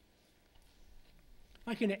 Thank you.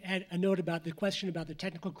 I can add a note about the question about the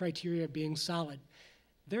technical criteria being solid.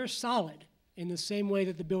 They're solid in the same way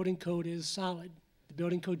that the building code is solid. The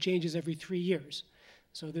building code changes every 3 years.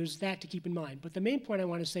 So there's that to keep in mind. But the main point I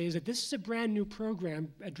want to say is that this is a brand new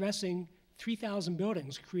program addressing 3,000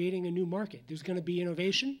 buildings, creating a new market. There's going to be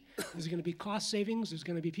innovation. There's going to be cost savings. There's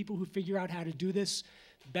going to be people who figure out how to do this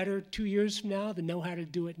better 2 years from now than know how to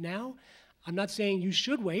do it now. I'm not saying you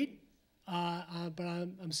should wait. But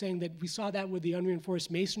I'm saying that we saw that with the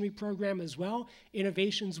unreinforced masonry program as well.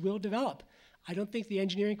 Innovations will develop. I don't think the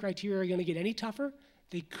engineering criteria are going to get any tougher.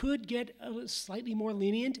 They could get slightly more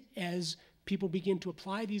lenient as people begin to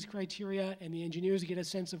apply these criteria and the engineers get a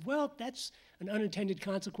sense of, well, that's an unintended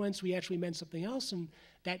consequence. We actually meant something else, and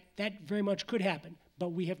that very much could happen. But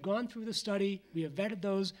we have gone through the study. We have vetted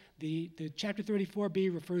those. The Chapter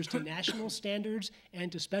 34B refers to national standards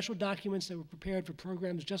and to special documents that were prepared for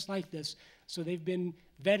programs just like this. So they've been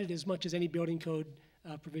vetted as much as any building code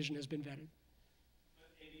provision has been vetted.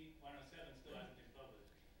 AB 107 still hasn't been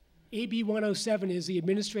published. AB 107 is the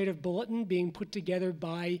administrative bulletin being put together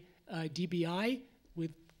by DBI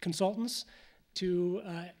with consultants to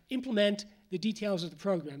implement the details of the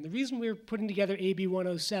program. The reason we're putting together AB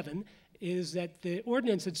 107 is that the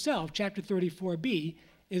ordinance itself, Chapter 34B,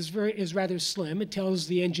 is rather slim. It tells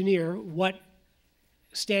the engineer what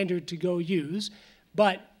standard to go use.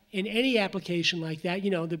 But in any application like that,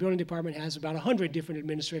 you know, the building department has about 100 different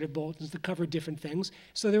administrative bulletins that cover different things.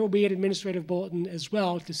 So there will be an administrative bulletin as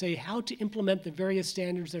well to say how to implement the various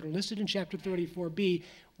standards that are listed in Chapter 34B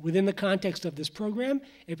within the context of this program.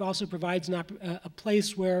 It also provides a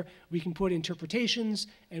place where we can put interpretations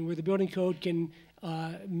and where the building code can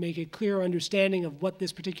make a clear understanding of what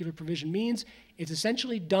this particular provision means. It's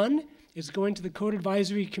essentially done. It's going to the Code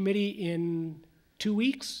Advisory Committee in 2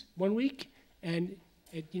 weeks, 1 week, and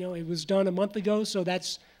it was done a month ago, so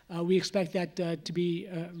that's we expect that to be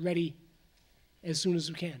ready as soon as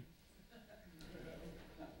we can.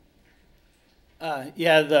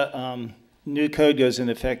 Yeah, the new code goes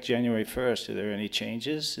into effect January 1st. Are there any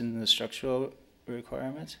changes in the structural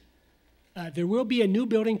requirements? There will be a new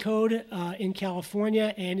building code in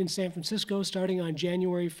California and in San Francisco starting on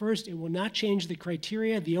January 1st. It will not change the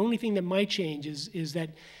criteria. The only thing that might change is that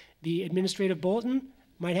the administrative bulletin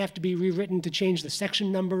might have to be rewritten to change the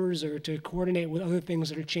section numbers or to coordinate with other things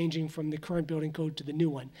that are changing from the current building code to the new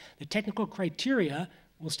one. The technical criteria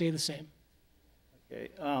will stay the same. Okay.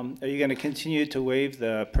 Are you going to continue to waive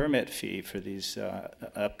the permit fee for these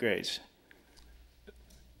upgrades?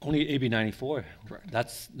 Only AB 94. Correct.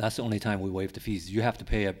 That's the only time we waive the fees. You have to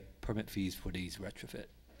pay a permit fees for these retrofit.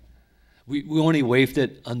 We only waived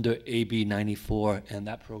it under AB 94, and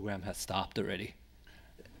that program has stopped already.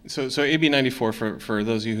 So AB 94, for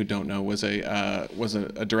those of you who don't know, was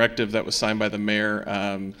a directive that was signed by the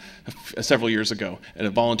mayor several years ago in a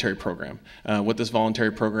voluntary program. What this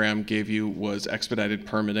voluntary program gave you was expedited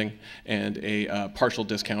permitting and a partial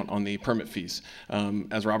discount on the permit fees.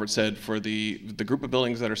 As Robert said, for the group of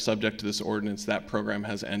buildings that are subject to this ordinance, that program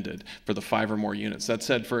has ended for the 5 or more units. That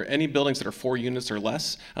said, for any buildings that are 4 units or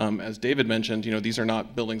less, as David mentioned, these are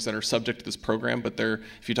not buildings that are subject to this program, but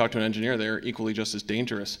if you talk to an engineer, they're equally just as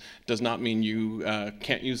dangerous. Does not mean you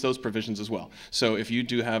can't use those provisions as well. So if you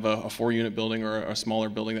do have a 4-unit building or a smaller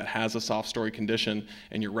building that has a soft story condition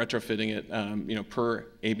and you're retrofitting it per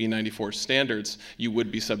AB 94 standards, you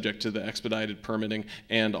would be subject to the expedited permitting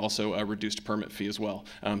and also a reduced permit fee as well.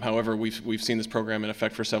 However, we've seen this program in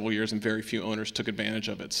effect for several years and very few owners took advantage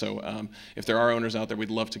of it. So if there are owners out there, we'd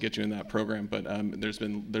love to get you in that program, but there's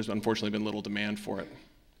unfortunately been little demand for it.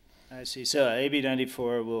 I see. So AB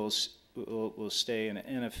 94 will stay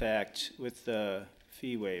in effect with the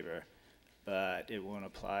fee waiver, but it won't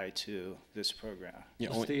apply to this program. Yeah,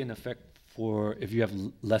 it'll stay in effect for if you have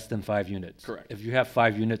less than 5 units. Correct. If you have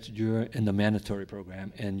 5 units, you're in the mandatory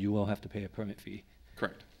program, and you will have to pay a permit fee.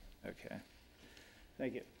 Correct. Okay.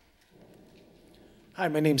 Thank you. Hi,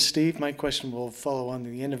 my name's Steve. My question will follow on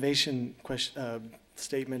the innovation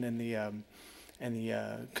statement and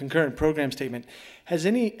the concurrent program statement. Have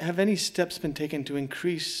any steps been taken to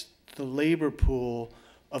increase the labor pool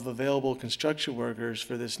of available construction workers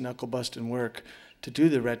for this knuckle-busting work to do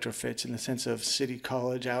the retrofits in the sense of city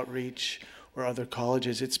college outreach or other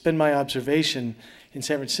colleges? It's been my observation in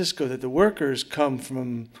San Francisco that the workers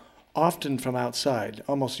come often from outside,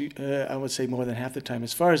 almost, I would say more than half the time,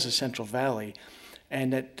 as far as the Central Valley,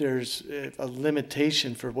 and that there's a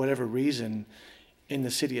limitation for whatever reason in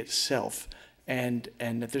the city itself, and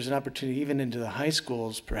that there's an opportunity even into the high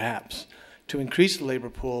schools, perhaps, to increase the labor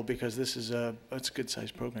pool, because this is it's a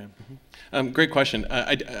good-sized program. Great question.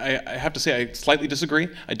 I have to say I slightly disagree.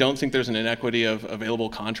 I don't think there's an inequity of available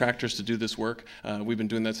contractors to do this work. We've been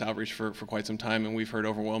doing this outreach for quite some time, and we've heard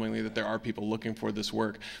overwhelmingly that there are people looking for this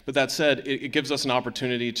work. But that said, it gives us an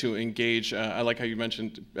opportunity to engage. I like how you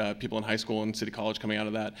mentioned people in high school and city college coming out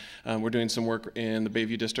of that. We're doing some work in the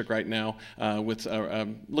Bayview District right now with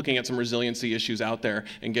looking at some resiliency issues out there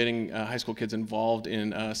and getting high school kids involved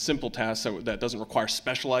in simple tasks that doesn't require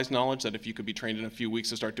specialized knowledge, that if you could be trained in a few weeks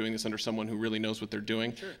to start doing this under someone who really knows what they're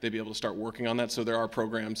doing, they'd be able to start working on that. So there are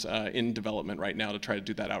programs in development right now to try to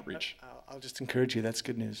do that outreach. I'll just encourage you. That's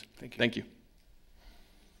good news. Thank you. Thank you.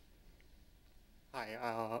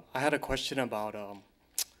 Hi, I had a question about,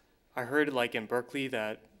 I heard like in Berkeley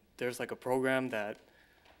that there's like a program that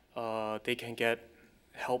they can get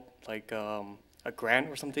help, like a grant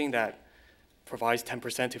or something that provides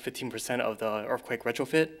 10% to 15% of the earthquake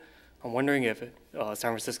retrofit. I'm wondering if San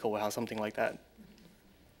Francisco will have something like that.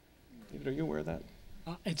 David, are you aware of that?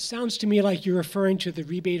 It sounds to me like you're referring to the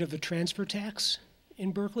rebate of the transfer tax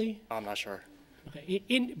in Berkeley. I'm not sure.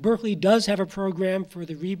 Okay. Berkeley does have a program for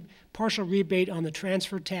the partial rebate on the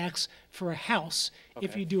transfer tax for a house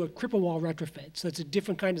if you do a cripple wall retrofit. So it's a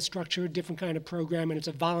different kind of structure, different kind of program, and it's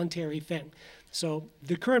a voluntary thing. So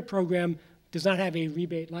the current program does not have a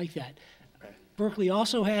rebate like that. Berkeley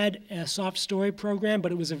also had a soft story program,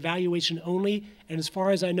 but it was evaluation only, and as far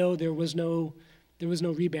as I know, there was no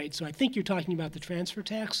rebate. So I think you're talking about the transfer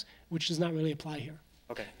tax, which does not really apply here.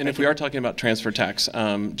 Okay. And if we are talking about transfer tax,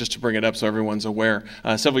 just to bring it up so everyone's aware,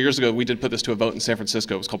 several years ago we did put this to a vote in San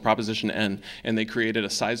Francisco. It was called Proposition N, and they created a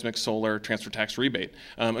seismic solar transfer tax rebate.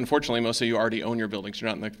 Unfortunately, most of you already own your buildings.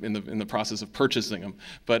 You're not in the process of purchasing them.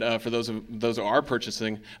 But for those who are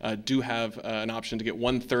purchasing, do have an option to get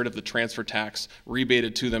 1/3 of the transfer tax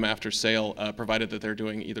rebated to them after sale, provided that they're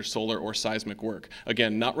doing either solar or seismic work.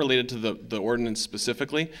 Again, not related to the ordinance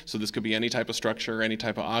specifically, so this could be any type of structure, any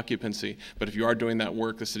type of occupancy. But if you are doing that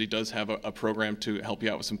work, the city does have a program to help you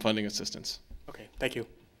out with some funding assistance. Okay, thank you.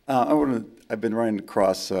 I've been running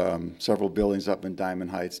across several buildings up in Diamond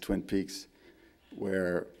Heights, Twin Peaks,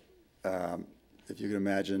 where if you can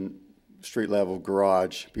imagine, street level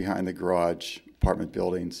garage, behind the garage, apartment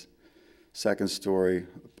buildings, second story,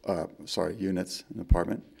 units, an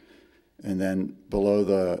apartment, and then below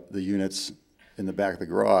the units in the back of the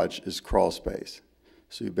garage is crawl space.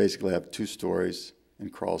 So you basically have 2 stories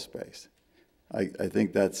and crawl space. I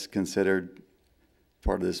think that's considered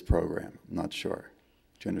part of this program. I'm not sure.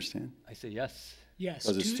 Do you understand? I say yes. Yes.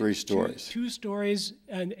 Because it's 3 stories. 2 stories,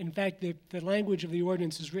 and in fact, the language of the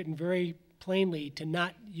ordinance is written very plainly to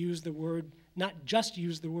not just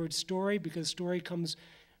use the word story, because story comes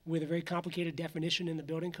with a very complicated definition in the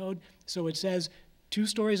building code. So it says 2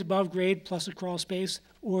 stories above grade plus a crawl space,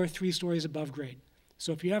 or 3 stories above grade.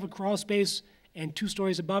 So if you have a crawl space and 2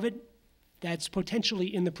 stories above it, that's potentially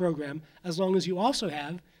in the program, as long as you also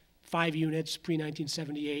have 5 units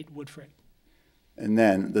pre-1978 wood frame. And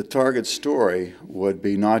then the target story would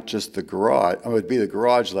be not just the garage, it would be the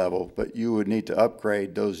garage level, but you would need to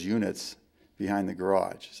upgrade those units behind the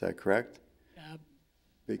garage. Is that correct?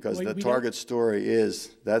 Because the target story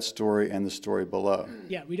is that story and the story below.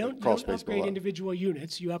 Yeah, you don't upgrade individual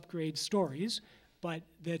units, you upgrade stories, but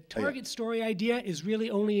the target story idea is really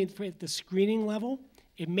only at the screening level.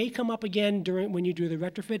 It may come up again when you do the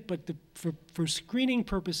retrofit, but for screening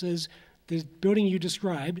purposes, the building you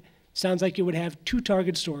described sounds like it would have 2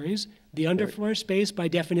 target stories. The underfloor space, by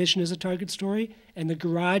definition, is a target story, and the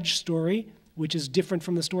garage story, which is different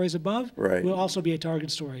from the stories above, will also be a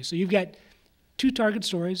target story. So you've got 2 target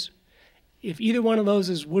stories. If either one of those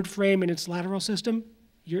is wood frame in its lateral system,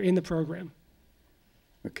 you're in the program.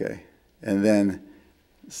 Okay. And then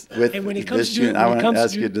with this unit, I want to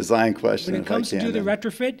ask you a design question. When it comes to do the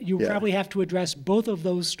retrofit, you probably have to address both of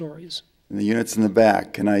those stories. And the units in the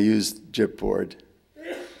back, can I use gypboard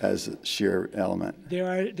as a shear element?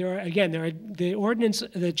 The ordinance,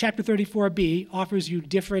 the Chapter 34B offers you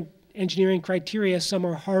different engineering criteria. Some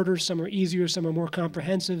are harder, some are easier, some are more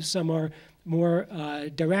comprehensive, some are more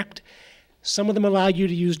direct. Some of them allow you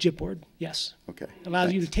to use chipboard, yes. Okay.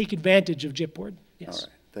 Allows you to take advantage of chipboard, yes. All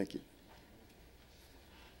right, thank you.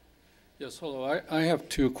 Yes, hello. I have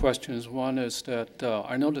two questions. One is that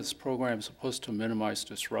I know this program is supposed to minimize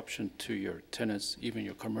disruption to your tenants, even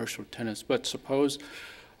your commercial tenants, but suppose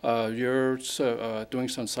you're doing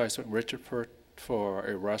some size retrofit for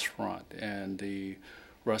a restaurant, and the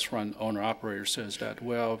restaurant owner-operator says that,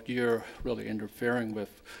 well, you're really interfering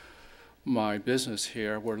with my business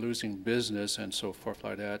here, we're losing business and so forth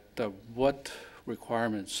like that. What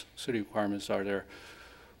requirements, city requirements are there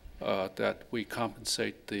that we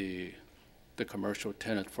compensate the commercial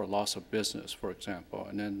tenant for loss of business, for example?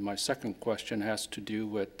 And then my second question has to do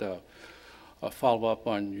with a follow-up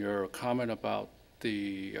on your comment about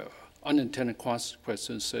the unintended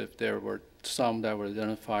consequences if there were some that were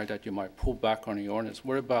identified that you might pull back on the ordinance.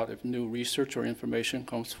 What about if new research or information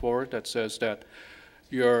comes forward that says that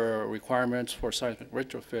your requirements for seismic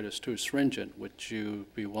retrofit is too stringent? Would you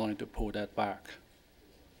be willing to pull that back?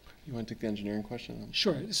 You want to take the engineering question?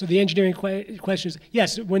 Sure. So the engineering question is,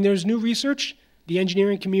 yes, when there's new research, the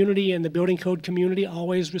engineering community and the building code community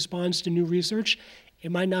always responds to new research.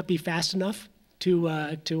 It might not be fast enough to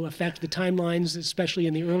affect the timelines, especially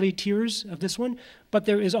in the early tiers of this one, but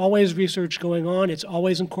there is always research going on. It's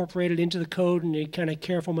always incorporated into the code in a kind of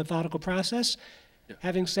careful, methodical process. Yeah.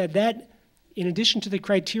 Having said that, in addition to the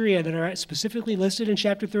criteria that are specifically listed in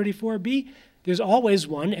Chapter 34B, there's always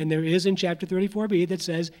one, and there is in Chapter 34B, that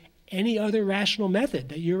says any other rational method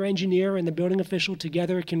that your engineer and the building official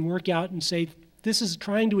together can work out and say, this is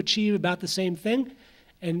trying to achieve about the same thing,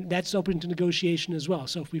 and that's open to negotiation as well.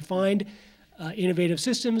 So if we find innovative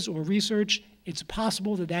systems or research, it's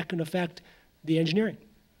possible that that can affect the engineering,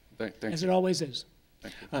 as it always is.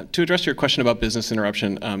 To address your question about business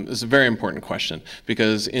interruption, is a very important question,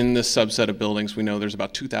 because in this subset of buildings, we know there's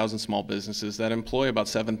about 2,000 small businesses that employ about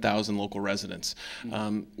 7,000 local residents.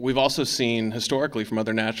 We've also seen historically from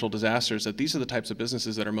other natural disasters that these are the types of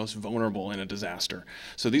businesses that are most vulnerable in a disaster.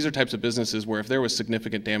 So these are types of businesses where if there was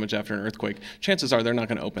significant damage after an earthquake, chances are they're not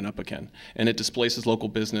going to open up again. And it displaces local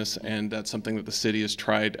business, and that's something that the city has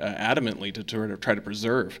tried adamantly to try to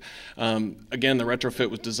preserve. Again, the retrofit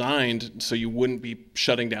was designed so you wouldn't be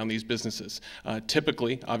shutting down these businesses.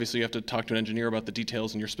 Typically, obviously you have to talk to an engineer about the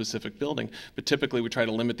details in your specific building, but typically we try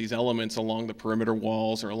to limit these elements along the perimeter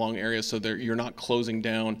walls or along areas so that you're not closing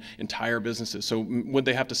down entire businesses. So would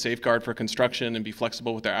they have to safeguard for construction and be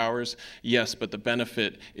flexible with their hours? Yes, but the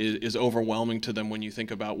benefit is overwhelming to them when you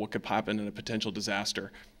think about what could happen in a potential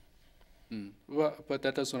disaster. Well, but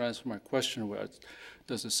that doesn't answer my question.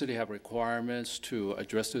 Does the city have requirements to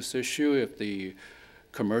address this issue if the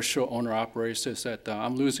commercial owner-operator says that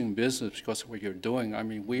I'm losing business because of what you're doing? I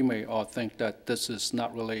mean, we may all think that this is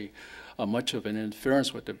not really much of an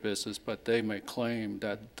interference with their business, but they may claim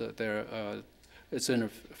that it's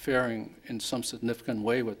interfering in some significant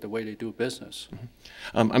way with the way they do business.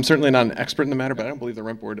 I'm certainly not an expert in the matter, but I don't believe the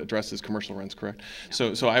rent board addresses commercial rents, correct?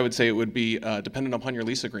 So I would say it would be dependent upon your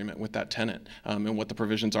lease agreement with that tenant and what the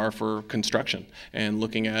provisions are for construction, and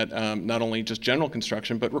looking at not only just general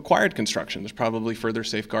construction, but required construction. There's probably further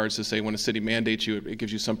safeguards to say when a city mandates you, it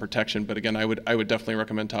gives you some protection. But again, I would definitely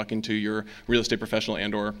recommend talking to your real estate professional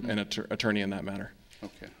and or an attorney in that matter.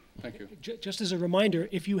 Okay. Thank you. Just as a reminder,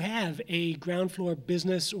 if you have a ground floor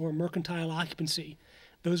business or mercantile occupancy,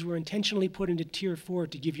 those were intentionally put into Tier 4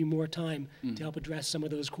 to give you more time to help address some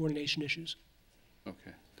of those coordination issues.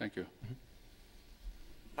 Okay, thank you.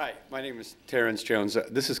 Hi, my name is Terrence Jones.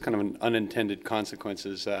 This is kind of an unintended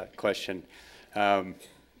consequences question. Kind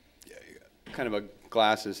of a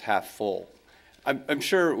glass is half full. I'm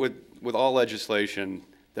sure with all legislation,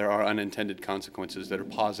 there are unintended consequences that are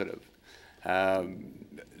positive.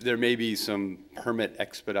 There may be some permit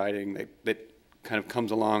expediting that kind of comes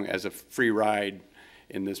along as a free ride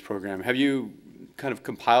in this program. Have you kind of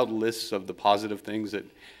compiled lists of the positive things that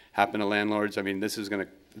happen to landlords? I mean, this is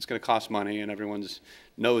it's going to cost money, and everyone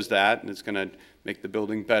knows that, and it's going to make the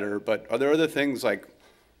building better. But are there other things like,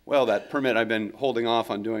 well, that permit I've been holding off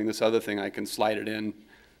on doing this other thing, I can slide it in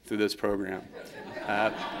through this program?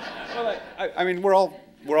 Well, I mean, we're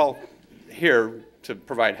all here to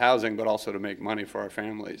provide housing, but also to make money for our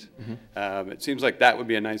families. It seems like that would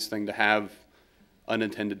be a nice thing to have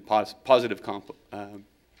unintended positive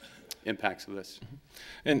impacts of this.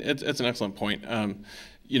 And it's an excellent point.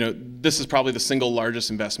 You know, this is probably the single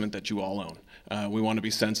largest investment that you all own. we want to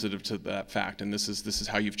be sensitive to that fact, and this is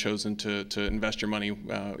how you've chosen to invest your money,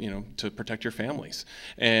 to protect your families.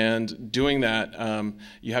 And doing that,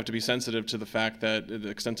 you have to be sensitive to the fact that the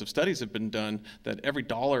extensive studies have been done that every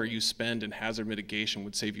dollar you spend in hazard mitigation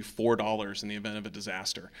would save you $4 in the event of a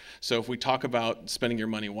disaster. So if we talk about spending your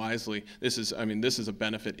money wisely, this is a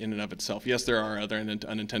benefit in and of itself. Yes, there are other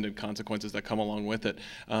unintended consequences that come along with it,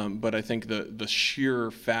 but I think the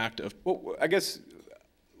sheer fact of... Well, I guess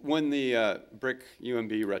when the brick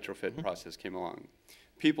UMB retrofit process came along,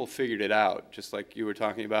 people figured it out, just like you were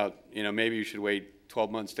talking about, maybe you should wait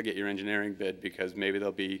 12 months to get your engineering bid because maybe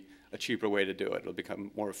there'll be a cheaper way to do it. It'll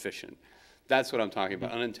become more efficient. That's what I'm talking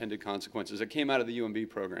about, unintended consequences that came out of the UMB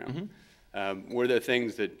program. Were there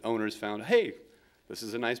things that owners found, hey, this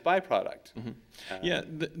is a nice byproduct? Yeah,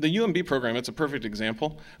 the UMB program, it's a perfect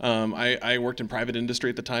example. I worked in private industry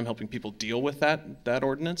at the time helping people deal with that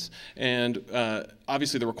ordinance. And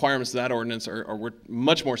obviously the requirements of that ordinance were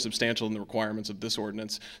much more substantial than the requirements of this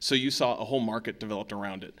ordinance. So you saw a whole market developed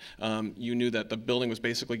around it. You knew that the building was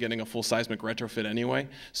basically getting a full seismic retrofit anyway.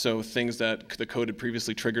 So things that the code had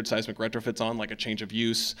previously triggered seismic retrofits on, like a change of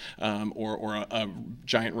use or a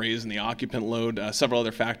giant raise in the occupant load, several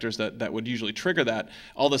other factors that would usually trigger that,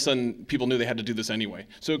 all of a sudden people knew they had to do this anyway.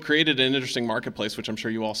 So it created an interesting marketplace, which I'm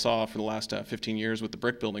sure you all saw for the last 15 years with the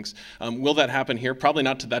brick buildings. Will that happen here? Probably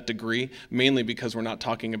not to that degree, mainly because we're not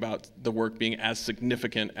talking about the work being as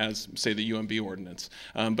significant as, say, the UMB ordinance.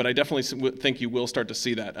 But I definitely think you will start to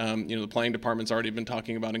see that. The planning department's already been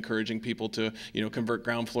talking about encouraging people to, convert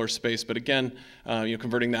ground floor space. But again,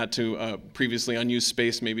 converting that to previously unused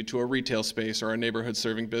space, maybe to a retail space or a neighborhood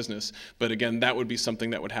serving business. But again, that would be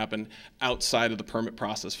something that would happen outside of the permit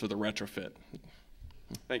process for the retrofit.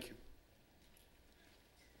 Thank you.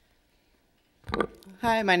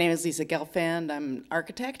 Hi, my name is Lisa Gelfand. I'm an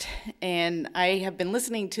architect, and I have been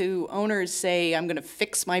listening to owners say, I'm going to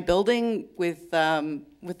fix my building with a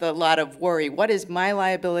lot of worry. What is my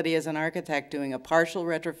liability as an architect doing a partial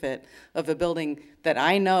retrofit of a building that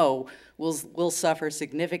I know will suffer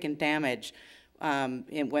significant damage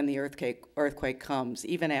when the earthquake comes,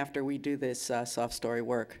 even after we do this soft story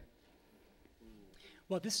work?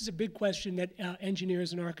 Well, this is a big question that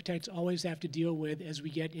engineers and architects always have to deal with as we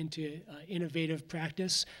get into innovative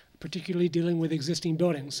practice, particularly dealing with existing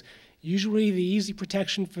buildings. Usually the easy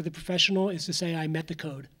protection for the professional is to say, I met the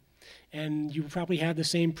code. And you probably have the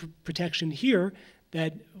same protection here,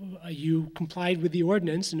 that you complied with the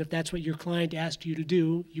ordinance, and if that's what your client asked you to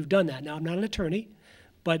do, you've done that. Now, I'm not an attorney,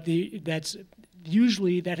 but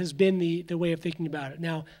usually that has been the way of thinking about it.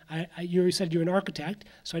 Now, you already said you're an architect,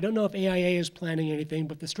 so I don't know if AIA is planning anything,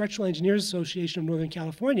 but the Structural Engineers Association of Northern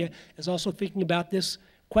California is also thinking about this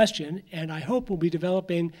question, and I hope we'll be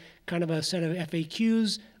developing kind of a set of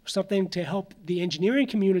FAQs, something to help the engineering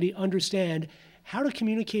community understand how to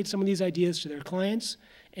communicate some of these ideas to their clients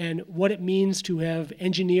and what it means to have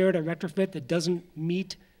engineered a retrofit that doesn't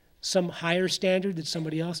meet some higher standard than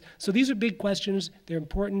somebody else. So these are big questions. They're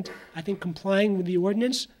important. I think complying with the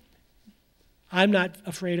ordinance, I'm not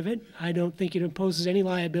afraid of it. I don't think it imposes any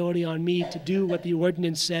liability on me to do what the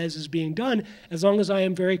ordinance says is being done, as long as I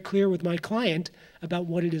am very clear with my client about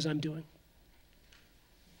what it is I'm doing.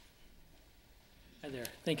 Hi there.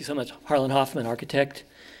 Thank you so much. Harlan Hoffman, architect.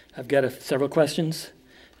 I've got several questions.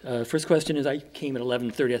 First question is, I came at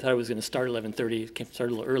 11:30. I thought I was going to start at 11:30.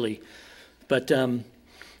 Started a little early. But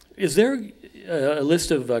is there a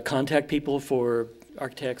list of contact people for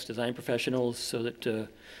architects, design professionals, so that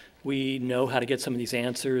we know how to get some of these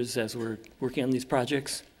answers as we're working on these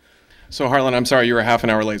projects? So Harlan, I'm sorry, you were half an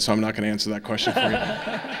hour late, so I'm not going to answer that question for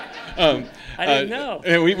you. I didn't know.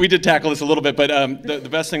 We did tackle this a little bit, but the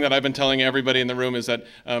best thing that I've been telling everybody in the room is that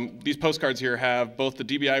these postcards here have both the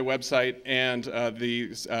DBI website and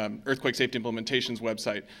the Earthquake Safety Implementations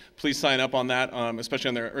website. Please sign up on that, especially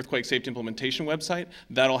on the Earthquake Safety Implementation website.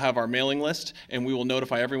 That'll have our mailing list, and we will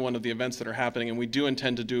notify everyone of the events that are happening. And we do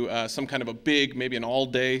intend to do some kind of a big, maybe an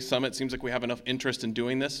all-day summit. Seems like we have enough interest in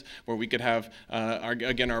doing this, where we could have,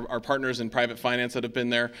 our partners in private finance that have been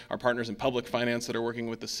there, our partners in public finance that are working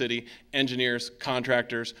with the city, engineers,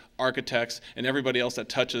 contractors, architects, and everybody else that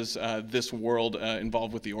touches this world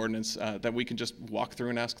involved with the ordinance, that we can just walk through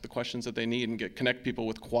and ask the questions that they need and connect people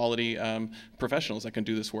with quality professionals that can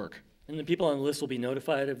do this work. And the people on the list will be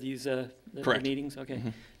notified of these the meetings? Okay.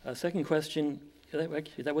 Mm-hmm. Second question,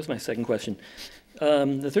 that was my second question.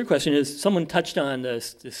 The third question is, someone touched on the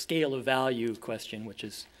scale of value question, which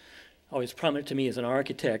is always prominent to me as an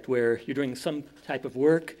architect, where you're doing some type of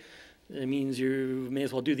work. It means you may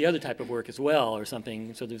as well do the other type of work as well or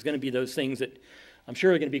something. So there's going to be those things that I'm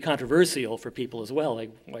sure are going to be controversial for people as well.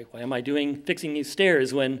 Like, why am I fixing these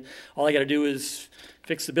stairs when all I got to do is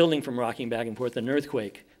fix the building from rocking back and forth in an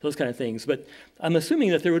earthquake? Those kind of things. But I'm assuming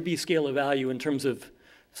that there would be scale of value in terms of,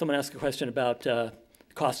 someone asked a question about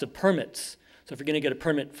cost of permits. So if you're going to get a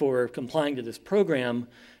permit for complying to this program,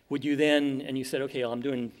 would you then, and you said, okay, well, I'm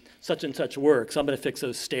doing such and such work, so I'm going to fix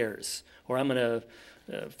those stairs, or I'm going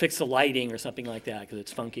to fix the lighting or something like that because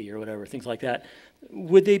it's funky or whatever, things like that.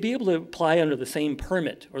 Would they be able to apply under the same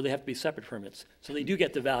permit, or they have to be separate permits? So they do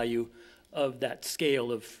get the value of that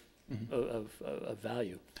scale of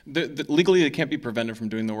value. Legally, they can't be prevented from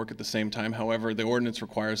doing the work at the same time. However, the ordinance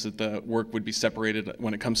requires that the work would be separated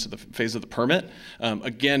when it comes to the phase of the permit.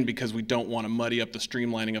 Again, because we don't want to muddy up the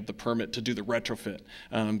streamlining of the permit to do the retrofit.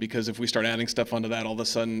 Because if we start adding stuff onto that, all of a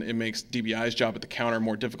sudden it makes DBI's job at the counter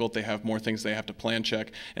more difficult. They have more things they have to plan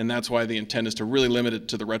check. And that's why the intent is to really limit it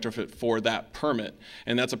to the retrofit for that permit.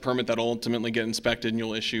 And that's a permit that will ultimately get inspected, and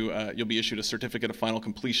you'll be issued a certificate of final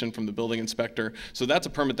completion from the building inspector. So that's a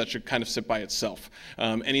permit that should kind of sit by itself.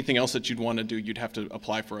 Anything else that you'd want to do, you'd have to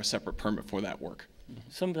apply for a separate permit for that work.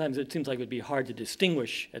 Sometimes it seems like it would be hard to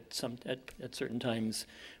distinguish at certain times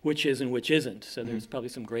which is and which isn't. So there's probably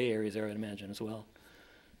some gray areas there, I'd imagine, as well.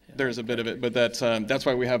 Yeah. There's a bit of it, but that's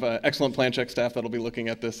why we have excellent plan check staff that'll be looking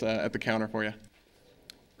at this at the counter for you.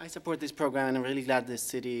 I support this program, and I'm really glad the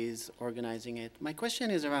city is organizing it. My question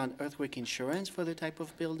is around earthquake insurance for the type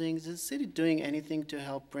of buildings. Is the city doing anything to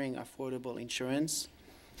help bring affordable insurance?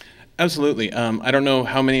 Absolutely. I don't know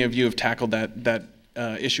how many of you have tackled that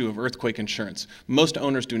issue of earthquake insurance. Most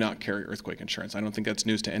owners do not carry earthquake insurance. I don't think that's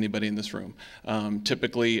news to anybody in this room.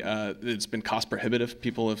 Typically, it's been cost prohibitive.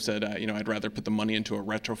 People have said, I'd rather put the money into a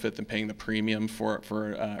retrofit than paying the premium for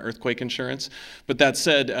earthquake insurance. But that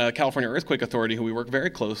said, California Earthquake Authority, who we work very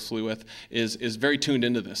closely with, is very tuned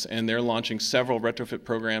into this, and they're launching several retrofit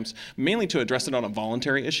programs, mainly to address it on a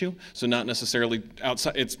voluntary issue. So not necessarily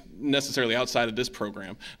outside. It's necessarily outside of this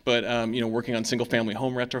program, but working on single-family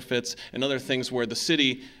home retrofits and other things where the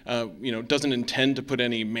city, doesn't intend to put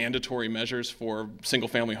any mandatory measures for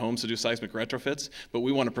single-family homes to do seismic retrofits, but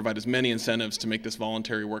we want to provide as many incentives to make this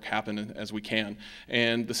voluntary work happen as we can.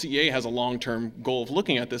 And the CEA has a long-term goal of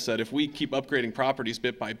looking at this, that if we keep upgrading properties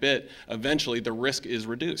bit by bit, eventually the risk is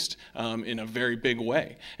reduced in a very big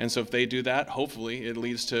way. And so if they do that, hopefully it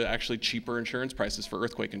leads to actually cheaper insurance prices for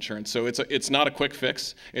earthquake insurance. So it's not a quick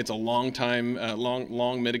fix. It's a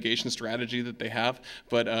long mitigation strategy that they have,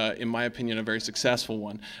 but in my opinion, a very successful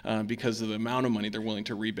one because of the amount of money they're willing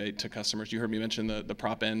to rebate to customers. You heard me mention the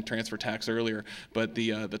Prop N transfer tax earlier, but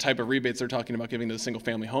the type of rebates they're talking about giving to the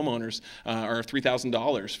single-family homeowners are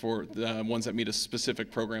 $3,000 for the ones that meet a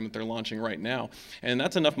specific program that they're launching right now. And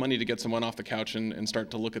that's enough money to get someone off the couch and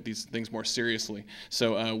start to look at these things more seriously.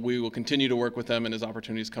 So we will continue to work with them, and as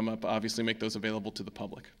opportunities come up, obviously make those available to the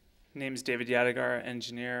public. Name's David Yadigar,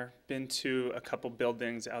 engineer. Been to a couple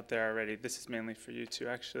buildings out there already. This is mainly for you two,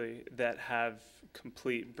 actually, that have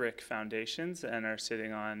complete brick foundations and are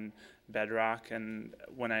sitting on bedrock. And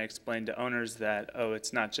when I explained to owners that,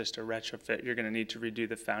 it's not just a retrofit, you're going to need to redo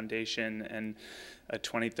the foundation, and a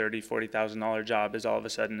 $20,000, $30,000, $40,000 job is all of a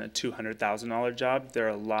sudden a $200,000 job, they're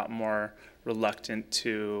a lot more reluctant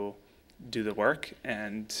to do the work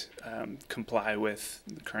and comply with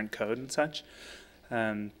the current code and such.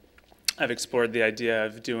 I've explored the idea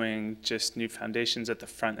of doing just new foundations at the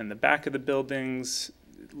front and the back of the buildings,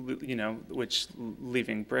 which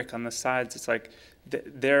leaving brick on the sides. It's like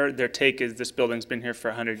their take is this building's been here for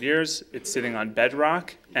 100 years. It's sitting on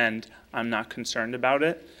bedrock, and I'm not concerned about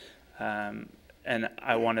it. And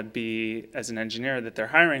I want to be, as an engineer that they're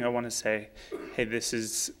hiring, I want to say, hey, this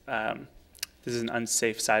is an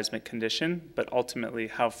unsafe seismic condition, but ultimately,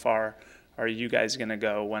 how far are you guys going to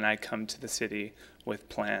go when I come to the city with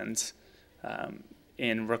plans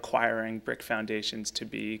in requiring brick foundations to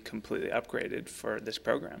be completely upgraded for this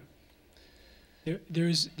program?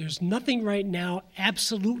 There's nothing right now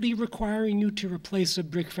absolutely requiring you to replace a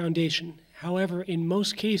brick foundation. However, in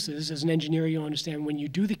most cases, as an engineer, you'll understand when you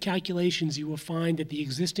do the calculations, you will find that the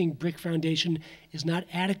existing brick foundation is not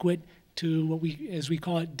adequate to what we, as we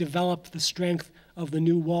call it, develop the strength of the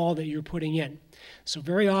new wall that you're putting in. So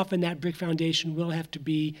very often that brick foundation will have to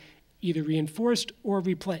be either reinforced or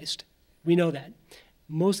replaced. We know that.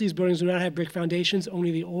 Most of these buildings do not have brick foundations,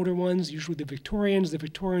 only the older ones, usually the Victorians. The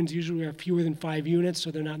Victorians usually are fewer than 5 units,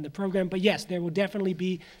 so they're not in the program. But yes, there will definitely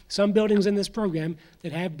be some buildings in this program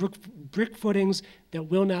that have brick footings that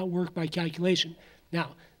will not work by calculation.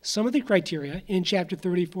 Now, some of the criteria in Chapter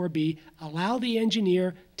 34B allow the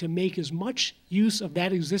engineer to make as much use of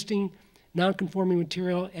that existing non-conforming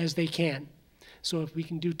material as they can. So if we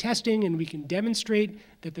can do testing and we can demonstrate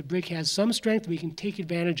that the brick has some strength, we can take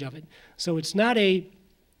advantage of it. So it's not an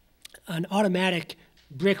automatic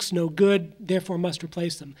bricks no good, therefore must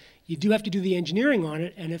replace them. You do have to do the engineering on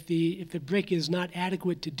it, and if the brick is not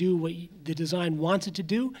adequate to do what the design wants it to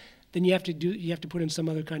do, then you have to put in some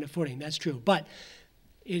other kind of footing. That's true. But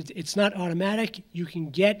it's not automatic. You can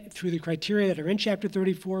get, through the criteria that are in Chapter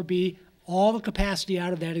 34B, all the capacity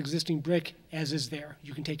out of that existing brick as is there.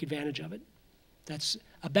 You can take advantage of it. That's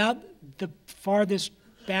about the farthest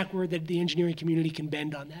backward that the engineering community can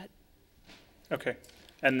bend on that. Okay.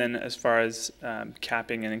 And then as far as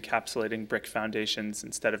capping and encapsulating brick foundations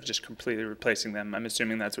instead of just completely replacing them, I'm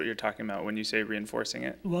assuming that's what you're talking about when you say reinforcing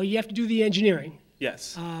it? Well, you have to do the engineering.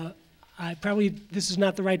 Yes. This is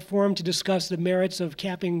not the right forum to discuss the merits of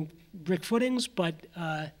capping brick footings, but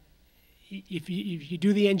if you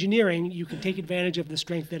do the engineering, you can take advantage of the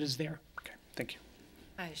strength that is there. Okay, thank you.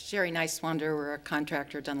 Hi, Sherry Nicewander. We're a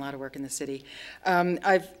contractor, done a lot of work in the city.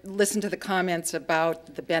 I've listened to the comments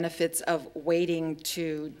about the benefits of waiting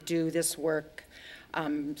to do this work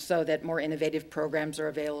so that more innovative programs are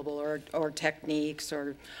available, or techniques,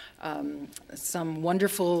 or some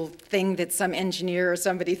wonderful thing that some engineer or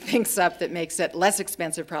somebody thinks up that makes it less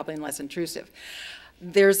expensive probably and less intrusive.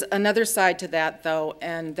 There's another side to that, though,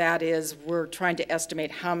 and that is we're trying to estimate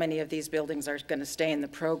how many of these buildings are going to stay in the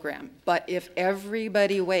program. But if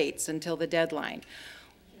everybody waits until the deadline,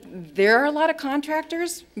 there are a lot of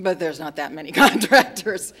contractors, but there's not that many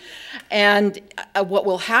contractors. And what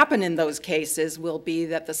will happen in those cases will be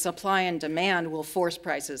that the supply and demand will force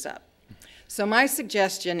prices up. So my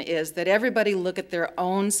suggestion is that everybody look at their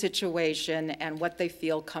own situation and what they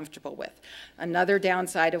feel comfortable with. Another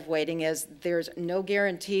downside of waiting is there's no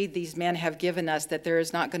guarantee these men have given us that there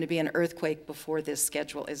is not going to be an earthquake before this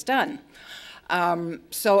schedule is done.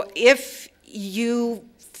 So if you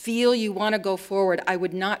feel you want to go forward, I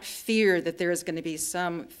would not fear that there is going to be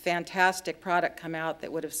some fantastic product come out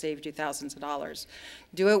that would have saved you thousands of dollars.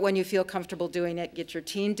 Do it when you feel comfortable doing it. Get your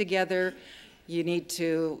team together. You need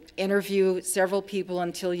to interview several people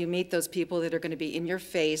until you meet those people that are going to be in your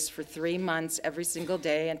face for 3 months every single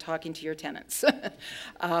day and talking to your tenants.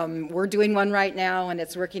 We're doing one right now, and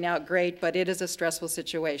it's working out great, but it is a stressful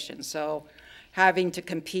situation. So having to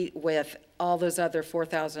compete with all those other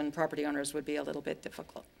 4,000 property owners would be a little bit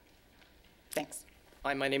difficult. Thanks.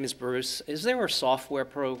 Hi, my name is Bruce. Is there a software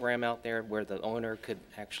program out there where the owner could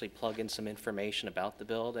actually plug in some information about the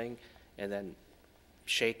building and then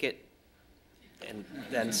shake it and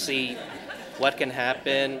then see what can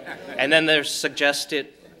happen? And then there's suggested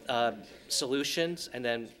solutions, and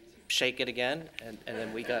then shake it again, and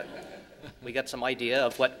then we got some idea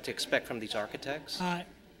of what to expect from these architects?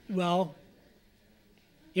 Well,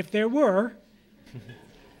 if there were,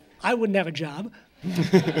 I wouldn't have a job.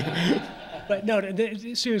 But no,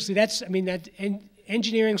 seriously,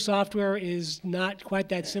 engineering software is not quite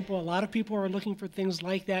that simple. A lot of people are looking for things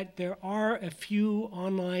like that. There are a few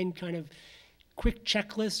online kind of quick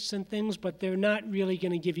checklists and things, but they're not really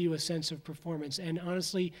going to give you a sense of performance. And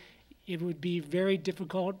honestly, it would be very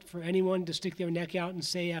difficult for anyone to stick their neck out and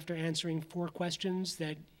say after answering 4 questions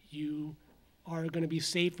that you are going to be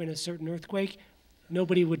safe in a certain earthquake.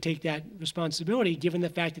 Nobody would take that responsibility, given the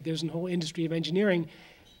fact that there's a whole industry of engineering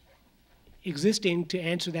existing to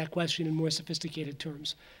answer that question in more sophisticated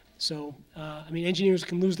terms. So, engineers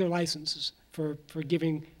can lose their licenses for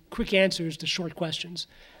giving quick answers to short questions.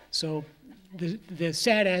 So the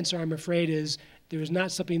sad answer, I'm afraid, is there is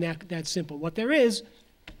not something that simple. What there is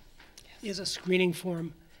a screening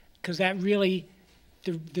form, because that really,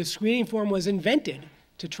 the screening form was invented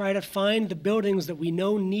to try to find the buildings that we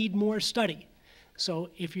know need more study. So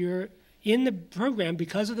if you're in the program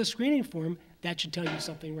because of the screening form, that should tell you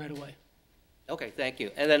something right away. Okay, thank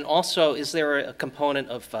you. And then also, is there a component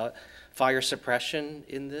of fire suppression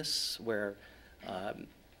in this where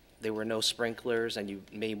there were no sprinklers and you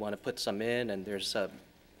may want to put some in, and there's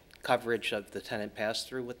coverage of the tenant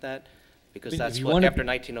pass-through with that? Because that's what, after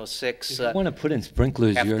 1906, if you want to put in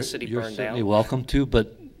sprinklers, half you're the city burned certainly down. welcome to,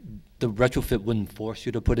 but the retrofit wouldn't force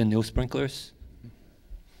you to put in new sprinklers.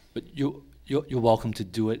 But you're welcome to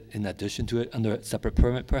do it in addition to it under a separate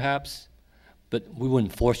permit, perhaps. But we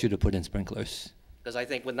wouldn't force you to put in sprinklers. Because I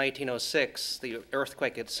think with 1906, the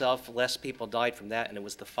earthquake itself, less people died from that, and it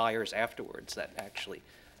was the fires afterwards that actually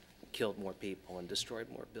killed more people and destroyed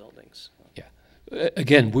more buildings. Yeah.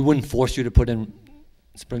 Again, we wouldn't force you to put in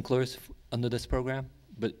sprinklers under this program,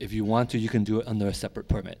 but if you want to, you can do it under a separate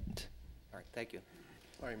permit. All right, thank you.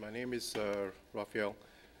 Hi, my name is Raphael.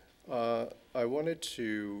 I wanted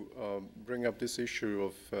to bring up this issue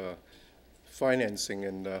of financing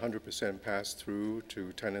and 100% pass-through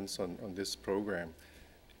to tenants on this program.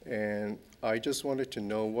 And I just wanted to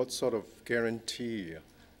know what sort of guarantee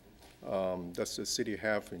does the city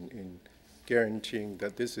have in guaranteeing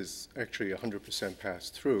that this is actually 100%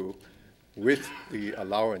 pass-through with the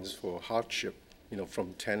allowance for hardship,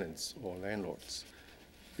 from tenants or landlords?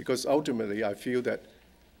 Because ultimately, I feel that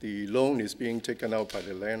the loan is being taken out by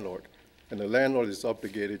the landlord, and the landlord is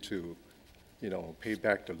obligated to, pay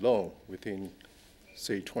back the loan within,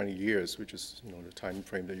 say, 20 years, which is, the time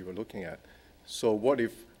frame that you were looking at. So what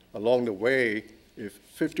if, along the way, if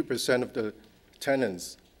 50% of the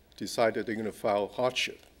tenants decide that they're going to file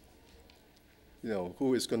hardship,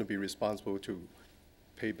 who is going to be responsible to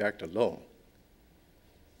pay back the loan?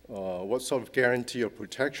 What sort of guarantee or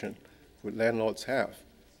protection would landlords have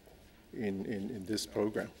in this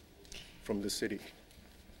program from the city?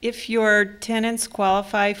 If your tenants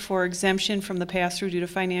qualify for exemption from the pass-through due to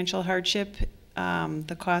financial hardship,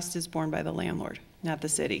 the cost is borne by the landlord, not the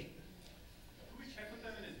city. Can we check with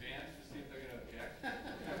them in advance to see if they're going to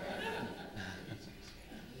object?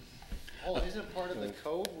 Oh, isn't part of the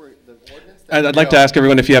code where the ordinance? I'd like to ask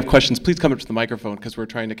everyone, if you have questions, please come up to the microphone, because we're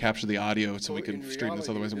trying to capture the audio so we can stream this,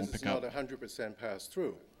 otherwise it won't pick up. It's not 100%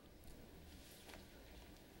 pass-through.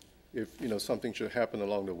 If something should happen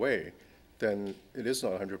along the way, then it is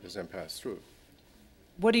not 100% pass-through.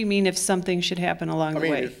 What do you mean if something should happen along the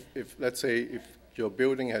way? If let's say if your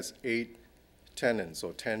building has 8 tenants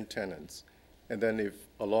or 10 tenants, and then if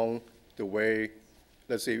along the way,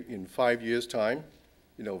 let's say in 5 years' time,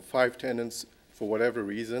 5 tenants for whatever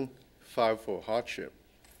reason file for hardship,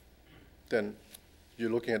 then you're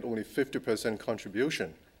looking at only 50%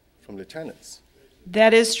 contribution from the tenants.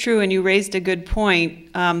 That is true, and you raised a good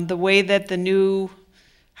point. The way that the new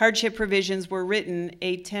hardship provisions were written,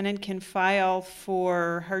 a tenant can file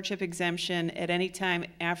for hardship exemption at any time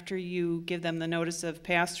after you give them the notice of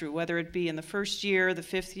pass-through, whether it be in the first year, the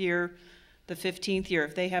 5th year, the 15th year.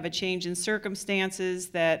 If they have a change in circumstances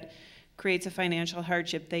that creates a financial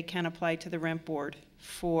hardship, they can apply to the rent board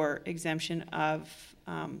for exemption of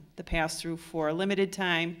the pass-through for a limited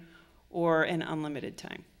time or an unlimited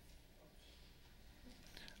time.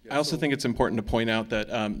 I also think it's important to point out that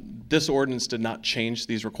this ordinance did not change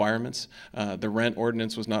these requirements. The rent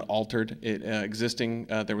ordinance was not altered.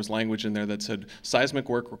 There was language in there that said seismic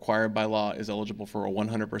work required by law is eligible for a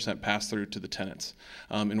 100% pass-through to the tenants.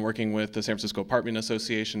 In working with the San Francisco Apartment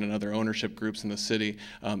Association and other ownership groups in the city,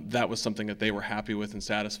 that was something that they were happy with and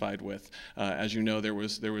satisfied with. As you know, there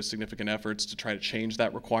was significant efforts to try to change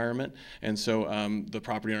that requirement, and so the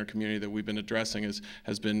property owner community that we've been addressing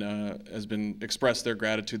has been expressed their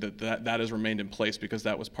gratitude that has remained in place, because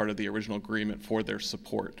that was part of the original agreement for their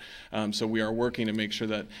support. So we are working to make sure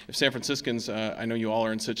that if San Franciscans, I know you all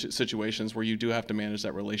are in situations where you do have to manage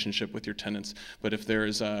that relationship with your tenants, but if there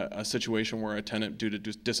is a situation where a tenant, due to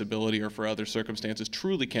disability or for other circumstances,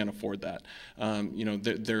 truly can't afford that,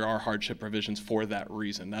 there are hardship provisions for that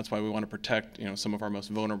reason. That's why we want to protect some of our most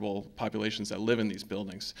vulnerable populations that live in these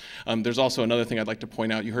buildings. There's also another thing I'd like to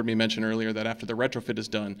point out. You heard me mention earlier that after the retrofit is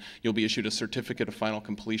done, you'll be issued a certificate of final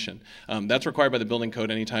completion. That's required by the building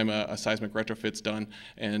code anytime a seismic retrofit's done,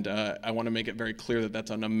 and I want to make it very clear that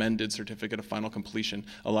that's an amended certificate of final completion.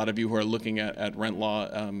 A lot of you who are looking at rent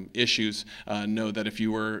law issues know that if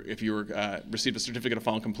you received a certificate of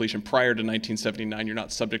final completion prior to 1979, you're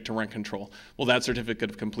not subject to rent control. Well, that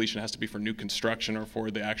certificate of completion has to be for new construction or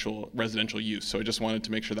for the actual residential use. So I just wanted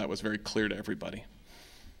to make sure that was very clear to everybody.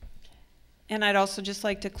 And I'd also just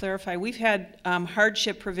like to clarify, we've had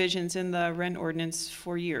hardship provisions in the rent ordinance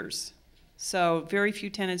for years. So very few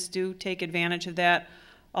tenants do take advantage of that,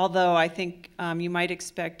 although I think you might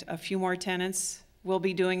expect a few more tenants will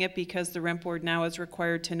be doing it, because the rent board now is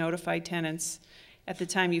required to notify tenants at the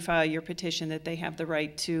time you file your petition that they have the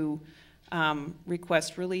right to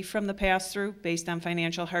request relief from the pass-through based on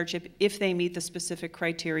financial hardship if they meet the specific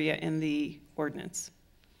criteria in the ordinance.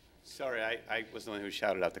 Sorry, I was the one who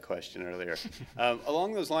shouted out the question earlier.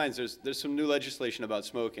 Along those lines, there's some new legislation about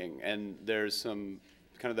smoking, and there's some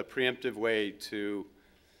kind of the preemptive way to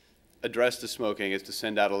address the smoking is to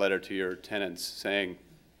send out a letter to your tenants saying,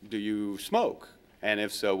 do you smoke? And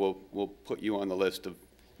if so, we'll put you on the list of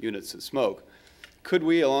units that smoke. Could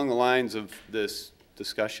we, along the lines of this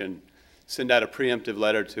discussion, send out a preemptive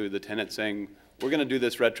letter to the tenant saying, we're going to do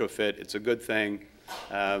this retrofit, it's a good thing,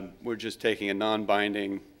 we're just taking a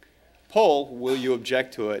non-binding poll, will you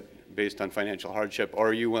object to it based on financial hardship, or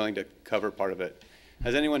are you willing to cover part of it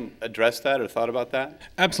Has anyone addressed that or thought about that?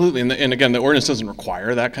 Absolutely, and again, the ordinance doesn't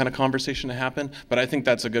require that kind of conversation to happen, but I think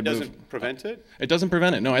that's a good move. It doesn't prevent it? It doesn't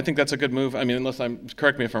prevent it. No, I think that's a good move. I mean,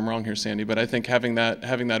 correct me if I'm wrong here, Sandy, but I think having that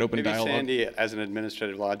open Maybe dialogue. Sandy, as an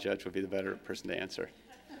administrative law judge, would be the better person to answer.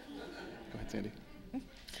 Go ahead, Sandy. You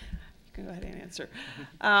can go ahead and answer.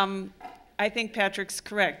 I think Patrick's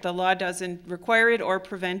correct. The law doesn't require it or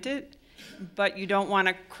prevent it, but you don't want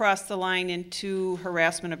to cross the line into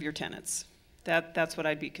harassment of your tenants. That's what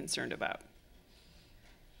I'd be concerned about.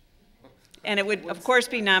 And it would, of course,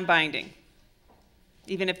 be non-binding.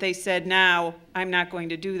 Even if they said, now, I'm not going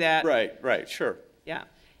to do that. Right, sure. Yeah.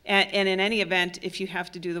 And in any event, if you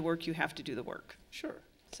have to do the work, you have to do the work. Sure.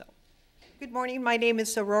 So. Good morning. My name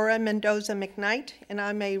is Aurora Mendoza McKnight, and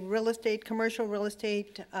I'm a commercial real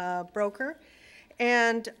estate broker.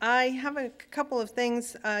 And I have a couple of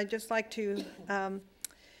things I'd just like to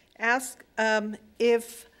ask.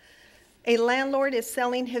 If a landlord is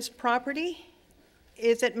selling his property,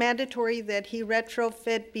 is it mandatory that he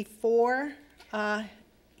retrofit before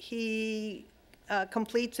he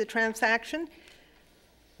completes a transaction?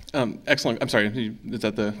 Excellent. I'm sorry, is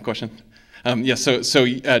that the question? Yes, so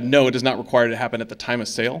no, it is not required to happen at the time of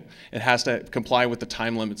sale. It has to comply with the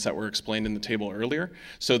time limits that were explained in the table earlier.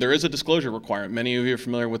 So there is a disclosure requirement. Many of you are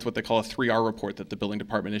familiar with what they call a 3R report that the building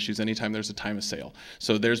department issues anytime there's a time of sale.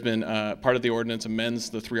 So there's been part of the ordinance amends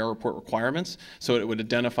the 3R report requirements, so it would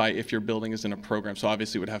identify if your building is in a program. So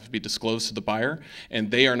obviously it would have to be disclosed to the buyer, and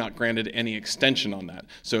they are not granted any extension on that.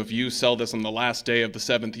 So if you sell this on the last day of the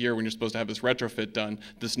 7th year when you're supposed to have this retrofit done,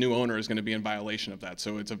 this new owner is going to be in violation of that.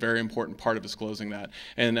 So it's a very important part of disclosing that.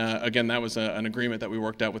 And again, that was an agreement that we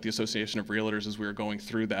worked out with the Association of Realtors as we were going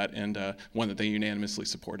through that, and one that they unanimously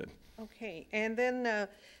supported. Okay, and then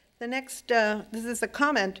the next, this is a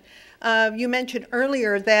comment. You mentioned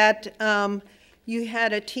earlier that you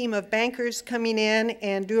had a team of bankers coming in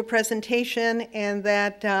and do a presentation, and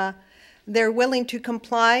that they're willing to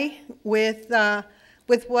comply with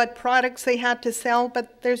what products they had to sell,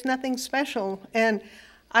 but there's nothing special. And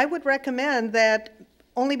I would recommend that,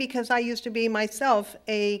 only because I used to be myself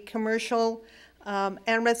a commercial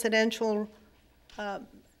and residential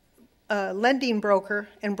lending broker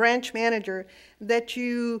and branch manager, that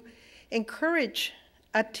you encourage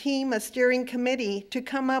a team, a steering committee, to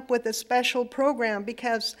come up with a special program,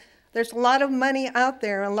 because there's a lot of money out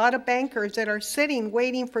there, a lot of bankers that are sitting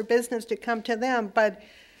waiting for business to come to them. But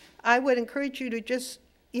I would encourage you to just,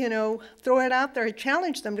 throw it out there,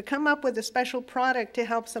 challenge them to come up with a special product to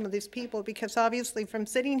help some of these people, because obviously from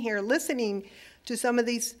sitting here listening to some of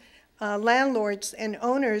these landlords and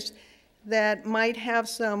owners that might have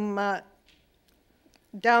some,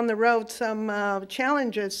 down the road, some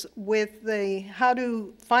challenges with how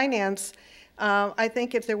to finance, I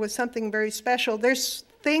think if there was something very special, there's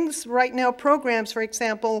things right now, programs, for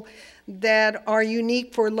example, that are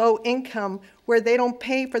unique for low income, where they don't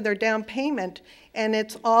pay for their down payment, and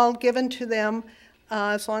it's all given to them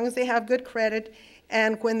as long as they have good credit.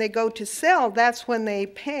 And when they go to sell, that's when they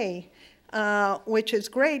pay, which is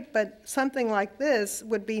great. But something like this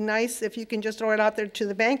would be nice if you can just throw it out there to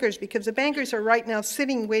the bankers, because the bankers are right now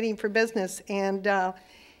sitting waiting for business. And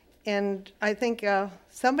I think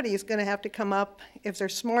somebody is going to have to come up, if they're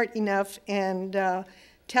smart enough and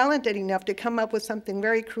talented enough, to come up with something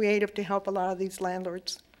very creative to help a lot of these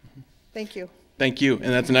landlords. Thank you. Thank you,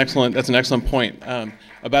 and that's an excellent point.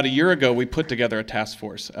 About a year ago, we put together a task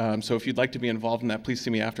force. So if you'd like to be involved in that, please see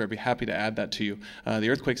me after. I'd be happy to add that to you. The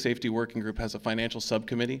Earthquake Safety Working Group has a financial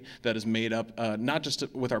subcommittee that is made up not just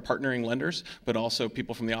with our partnering lenders, but also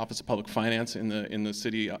people from the Office of Public Finance in the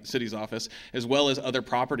city's office, as well as other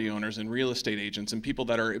property owners and real estate agents and people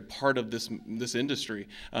that are part of this industry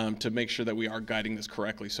to make sure that we are guiding this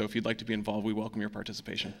correctly. So if you'd like to be involved, we welcome your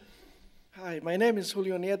participation. Hi, my name is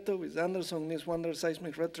Julio Nieto with Anderson Nis Wonder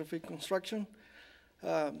Seismic Retrofit Construction.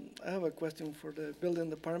 I have a question for the building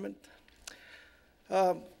department.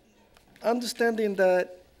 Understanding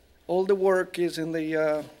that all the work is in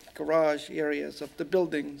the garage areas of the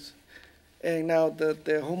buildings, and now that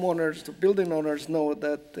the homeowners, the building owners know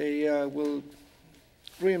that they will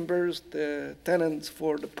reimburse the tenants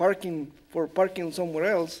for the parking somewhere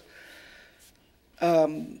else,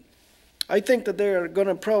 I think that they're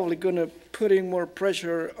probably gonna put in more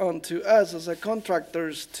pressure onto us as a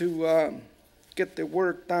contractors to get the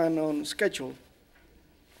work done on schedule.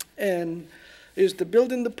 And is the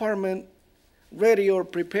building department ready or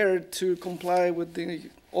prepared to comply with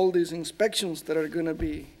all these inspections that are gonna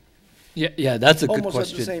be? Yeah, that's a good almost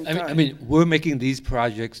question. At the same time? I mean, we're making these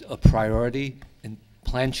projects a priority in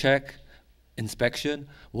plan check, inspection.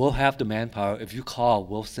 We'll have the manpower. If you call,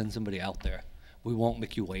 we'll send somebody out there. We won't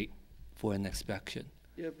make you wait for an inspection.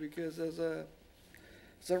 Yeah, because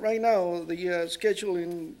so right now, the schedule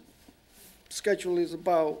is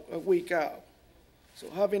about a week out. So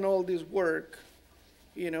having all this work,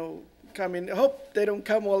 coming, I hope they don't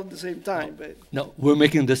come all at the same time, but. No, we're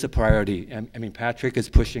making this a priority. I mean, Patrick is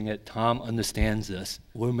pushing it. Tom understands this.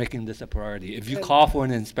 We're making this a priority. If you call for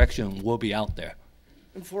an inspection, we'll be out there.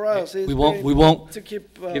 And for us, it's we won't to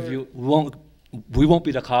keep. We won't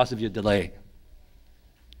be the cause of your delay.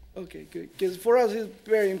 Okay, good. Because for us, it's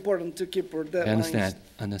very important to keep our deadlines.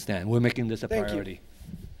 I understand. We're making this a Thank priority. you.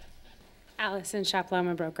 Allison Chaplin, I'm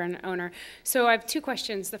a broker and owner. So I have two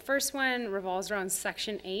questions. The first one revolves around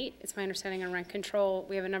Section 8. It's my understanding on rent control.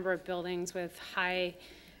 We have a number of buildings with high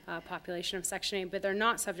population of Section 8, but they're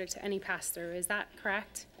not subject to any pass-through. Is that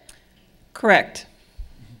correct? Correct.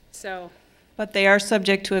 So. But they are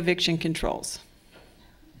subject to eviction controls.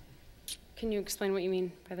 Can you explain what you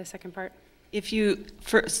mean by the second part? If you,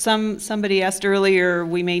 somebody asked earlier,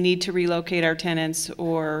 we may need to relocate our tenants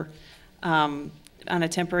or on a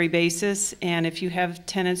temporary basis, and if you have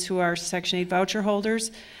tenants who are Section 8 voucher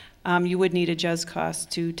holders, you would need a just cause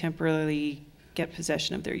to temporarily get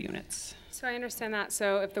possession of their units. So I understand that.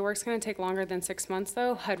 So if the work's going to take longer than 6 months,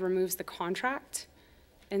 though, HUD removes the contract.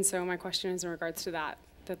 And so my question is in regards to that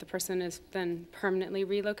the person is then permanently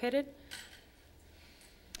relocated?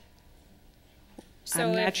 So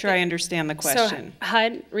I'm not sure I understand the question. So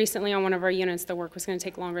HUD, recently on one of our units, the work was going to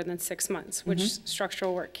take longer than 6 months, which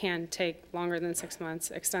structural work can take longer than 6 months,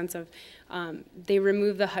 extensive. They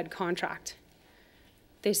removed the HUD contract.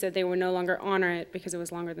 They said they would no longer honor it because it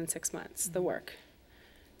was longer than 6 months, the work.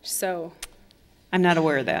 So. I'm not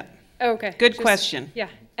aware of that. Okay. Good question. Yeah.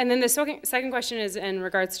 And then the second question is in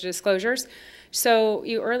regards to disclosures. So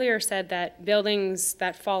you earlier said that buildings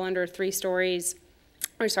that fall under 3 stories,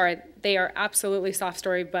 or sorry, they are absolutely soft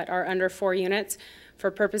story, but are under 4 units. For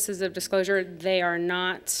purposes of disclosure, they are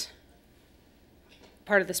not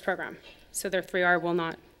part of this program. So their 3R will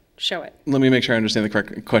not show it. Let me make sure I understand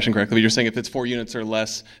the question correctly. You're saying if it's 4 units or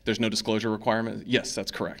less, there's no disclosure requirement? Yes,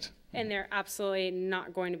 that's correct. And they're absolutely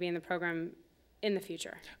not going to be in the program in the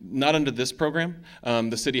future? Not under this program.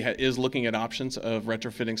 The city is looking at options of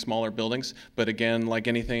retrofitting smaller buildings, but again, like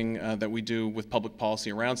anything that we do with public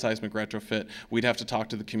policy around seismic retrofit, we'd have to talk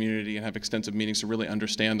to the community and have extensive meetings to really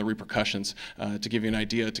understand the repercussions. To give you an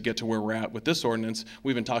idea, to get to where we're at with this ordinance,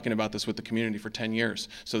 we've been talking about this with the community for 10 years,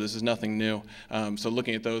 so this is nothing new. So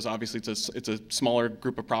looking at those, obviously it's a smaller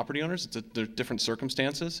group of property owners, they're different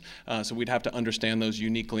circumstances, so we'd have to understand those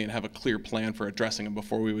uniquely and have a clear plan for addressing them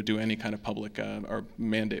before we would do any kind of public or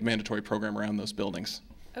mandatory program around those buildings.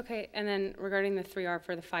 Okay, and then regarding the 3R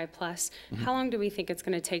for the 5+, how long do we think it's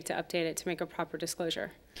going to take to update it to make a proper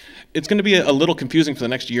disclosure? It's going to be a little confusing for the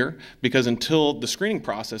next year because until the screening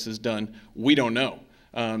process is done, we don't know.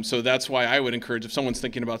 So that's why I would encourage, if someone's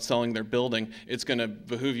thinking about selling their building, it's going to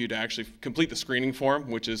behoove you to actually complete the screening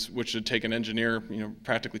form, which should take an engineer,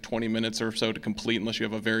 practically 20 minutes or so to complete, unless you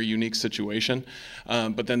have a very unique situation.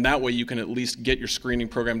 But then that way you can at least get your screening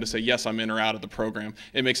program to say, yes, I'm in or out of the program.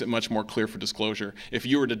 It makes it much more clear for disclosure. If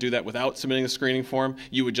you were to do that without submitting the screening form,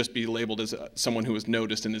 you would just be labeled as someone who is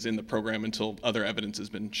noticed and is in the program until other evidence has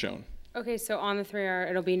been shown. Okay, so on the 3R,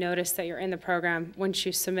 it'll be noticed that you're in the program. Once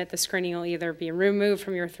you submit the screening, you'll either be removed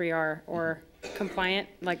from your 3R or compliant,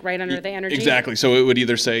 like right under the energy? Exactly. So it would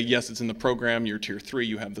either say, yes, it's in the program, you're tier 3,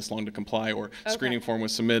 you have this long to comply, or screening form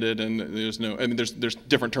was submitted, and there's no, I mean, there's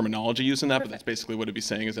different terminology used in that, but that's basically what it'd be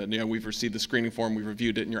saying is that, we've received the screening form, we've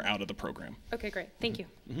reviewed it, and you're out of the program. Okay, great. Thank you.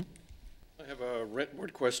 I have a rent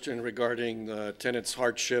board question regarding the tenant's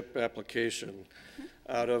hardship application.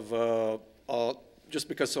 Out of just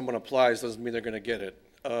because someone applies doesn't mean they're going to get it.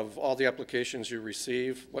 Of all the applications you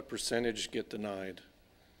receive, what percentage get denied?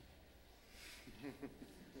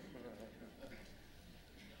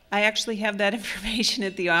 I actually have that information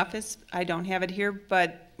at the office. I don't have it here,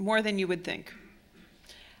 but more than you would think.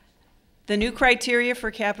 The new criteria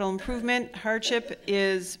for capital improvement hardship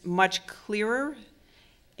is much clearer.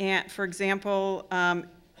 And for example,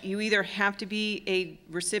 you either have to be a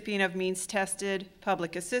recipient of means-tested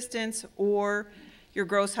public assistance, or your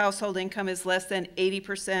gross household income is less than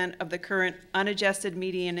 80% of the current unadjusted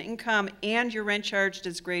median income, and your rent charged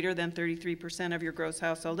is greater than 33% of your gross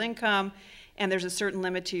household income, and there's a certain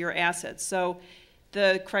limit to your assets. So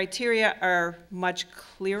the criteria are much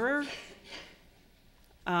clearer.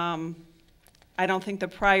 I don't think the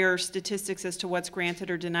prior statistics as to what's granted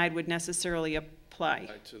or denied would necessarily apply.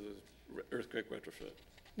 To the earthquake retrofit?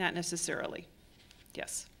 Not necessarily.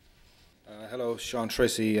 Yes. Hello, Sean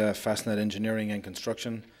Tracy, Fastnet Engineering and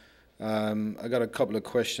Construction. I got a couple of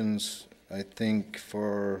questions, I think,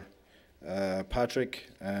 for Patrick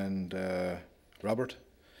and Robert.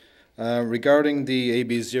 Regarding the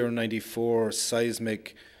AB 094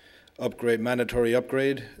 seismic upgrade, mandatory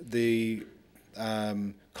upgrade, the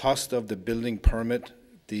cost of the building permit,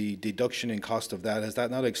 the deduction in cost of that, has that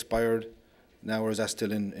not expired now, or is that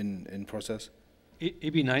still in process?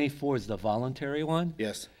 AB 94 is the voluntary one.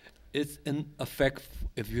 Yes. It's in effect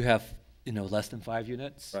if you have, less than 5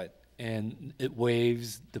 units. Right. And it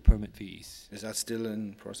waives the permit fees. Is that still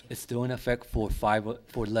in process? It's still in effect for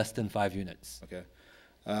less than 5 units. Okay.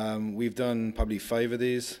 We've done probably 5 of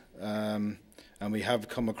these, and we have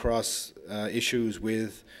come across issues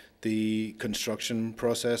with the construction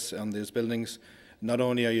process on these buildings. Not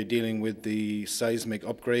only are you dealing with the seismic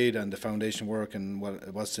upgrade and the foundation work and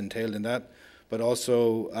what's entailed in that, but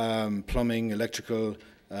also plumbing, electrical,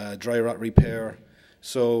 dry rot repair.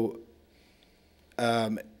 So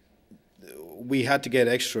we had to get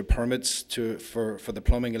extra permits for the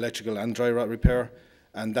plumbing, electrical, and dry rot repair,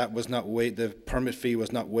 and that was not the permit fee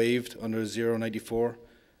was not waived under 094.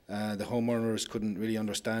 The homeowners couldn't really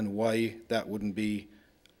understand why that wouldn't be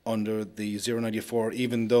under the 094,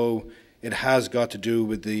 even though it has got to do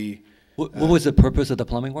with the. What was the purpose of the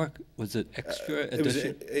plumbing work? Was it extra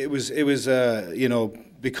addition? It was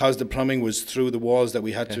because the plumbing was through the walls that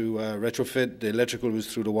we had to retrofit. The electrical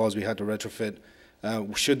was through the walls we had to retrofit.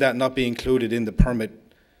 Should that not be included in the permit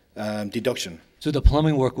deduction? So the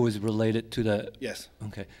plumbing work was related to the. Yes.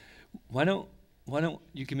 Okay. Why don't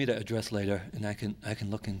you give me the address later, and I can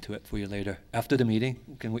look into it for you later after the meeting?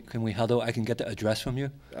 Can we huddle? I can get the address from you.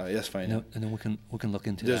 Yes, fine. And then we can look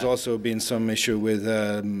into There's that. also been some issue with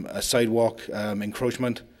a sidewalk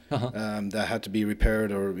encroachment that had to be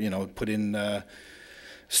repaired, or put in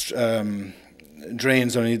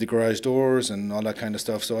drains underneath the garage doors and all that kind of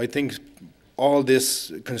stuff. So I think all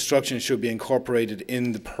this construction should be incorporated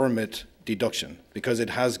in the permit deduction, because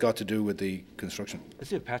it has got to do with the construction.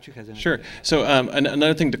 Let's see if Patrick has anything. Sure. So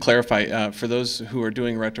another thing to clarify, for those who are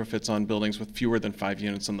doing retrofits on buildings with fewer than 5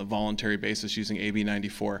 units on the voluntary basis using AB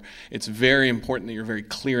 94, it's very important that you're very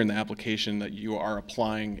clear in the application that you are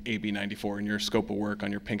applying AB 94 in your scope of work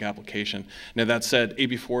on your pink application. Now that said,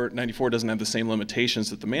 AB 94 doesn't have the same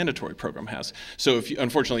limitations that the mandatory program has. So if you,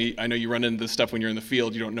 unfortunately, I know you run into this stuff when you're in the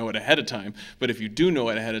field, you don't know it ahead of time, but if you do know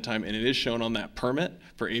it ahead of time and it is shown on that permit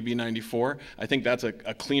for AB 94, I think that's a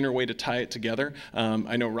cleaner way to tie it together.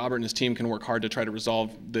 I know Robert and his team can work hard to try to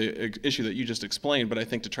resolve the issue that you just explained, but I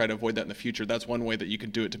think to try to avoid that in the future, that's one way that you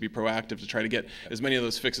could do it to be proactive, to try to get as many of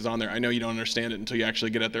those fixes on there. I know you don't understand it until you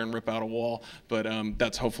actually get out there and rip out a wall, but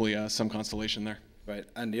that's hopefully some consolation there. Right,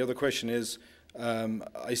 and the other question is,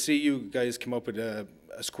 I see you guys come up with a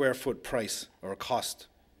square foot price or a cost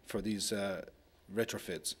for these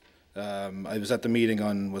retrofits. I was at the meeting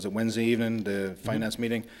on, was it Wednesday evening, the finance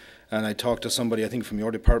meeting, and I talked to somebody, I think from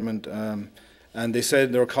your department, and they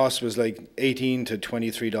said their cost was like $18 to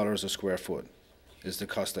 $23 a square foot is the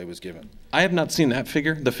cost I was given. I have not seen that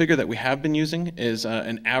figure. The figure that we have been using is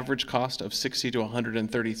an average cost of $60,000 to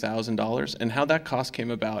 $130,000, and how that cost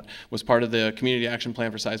came about was part of the Community Action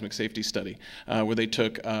Plan for Seismic Safety study, where they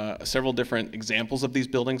took several different examples of these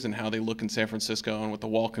buildings and how they look in San Francisco and what the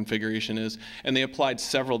wall configuration is, and they applied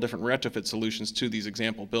several different retrofit solutions to these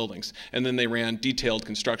example buildings, and then they ran detailed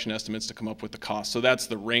construction estimates to come up with the cost. So that's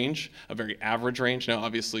the range, a very average range. Now,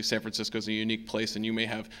 obviously, San Francisco is a unique place, and you may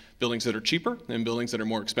have buildings that are cheaper and buildings that are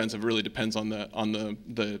more expensive. It really depends on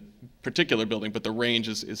the particular building, but the range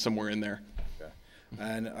is somewhere in there. Okay.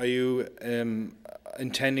 And are you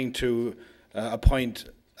intending to appoint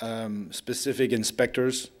specific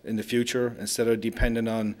inspectors in the future instead of depending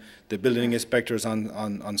on the building inspectors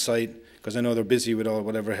on site? Because I know they're busy with all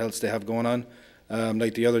whatever else they have going on.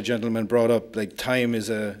 Like the other gentleman brought up, like time is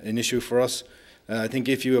an issue for us. I think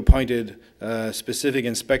if you appointed specific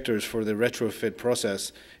inspectors for the retrofit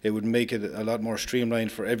process, it would make it a lot more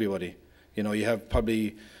streamlined for everybody. You know, you have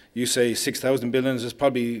probably, you say 6,000 buildings, is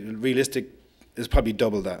probably realistic, is probably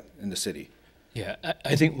double that in the city. Yeah,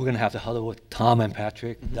 I think we're going to have to huddle with Tom and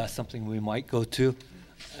Patrick. That's something we might go to.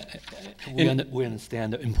 We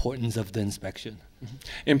understand the importance of the inspection.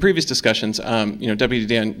 In previous discussions,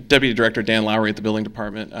 Deputy Director Dan Lowry at the Building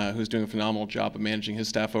Department, who's doing a phenomenal job of managing his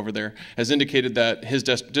staff over there, has indicated that his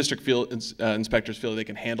district field inspectors feel they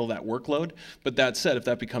can handle that workload. But that said, if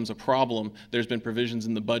that becomes a problem, there's been provisions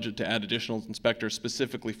in the budget to add additional inspectors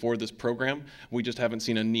specifically for this program. We just haven't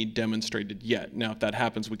seen a need demonstrated yet. Now, if that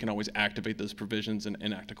happens, we can always activate those provisions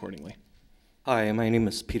and act accordingly. Hi, my name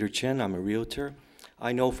is Peter Chen. I'm a realtor.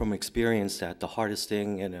 I know from experience that the hardest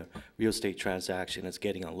thing in a real estate transaction is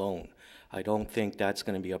getting a loan. I don't think that's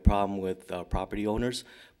going to be a problem with property owners,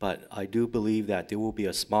 but I do believe that there will be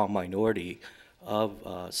a small minority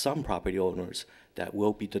of some property owners that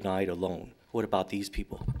will be denied a loan. What about these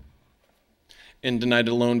people? And denied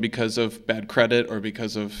a loan because of bad credit or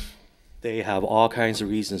because of? They have all kinds of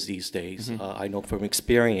reasons these days. I know from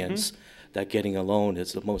experience that getting a loan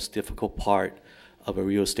is the most difficult part of a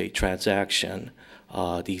real estate transaction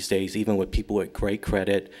these days, even with people with great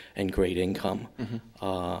credit and great income.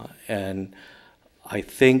 And I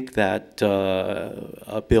think that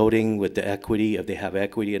a building with the equity, if they have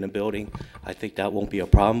equity in a building, I think that won't be a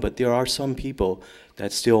problem. But there are some people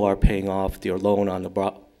that still are paying off their loan on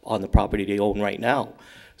the property they own right now.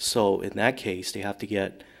 So in that case, they have to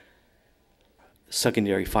get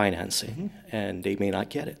secondary financing, and they may not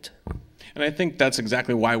get it. And I think that's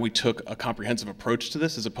exactly why we took a comprehensive approach to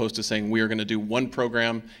this, as opposed to saying we are going to do one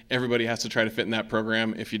program, everybody has to try to fit in that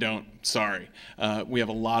program. If you don't, sorry. We have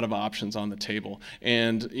a lot of options on the table.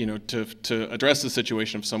 And to address the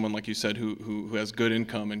situation of someone, like you said, who has good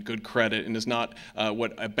income and good credit and is not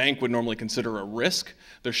what a bank would normally consider a risk,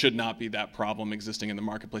 there should not be that problem existing in the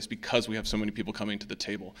marketplace because we have so many people coming to the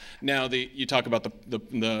table. Now, you talk about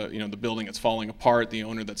the building that's falling apart, the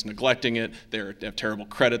owner that's neglecting it, they have terrible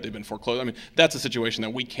credit, they've been foreclosed. I mean, that's a situation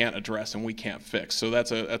that we can't address and we can't fix. So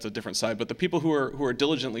that's a different side. But the people who are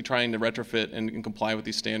diligently trying to retrofit and comply with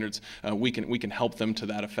these standards, we can help them to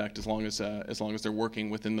that effect as long as they're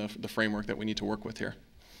working within the framework that we need to work with here.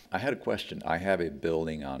 I had a question. I have a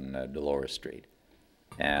building on Dolores Street,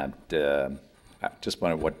 and I just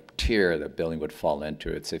wondered what tier the building would fall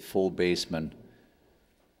into. It's a full basement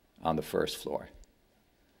on the first floor,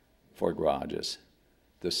 4 garages.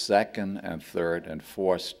 The second and third and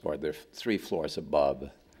fourth, or the 3 floors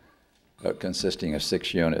above, consisting of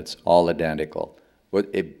 6 units, all identical. Would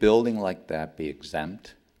a building like that be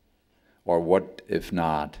exempt? Or what, if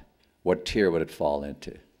not, what tier would it fall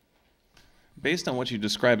into? Based on what you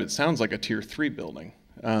described, it sounds like a tier 3 building.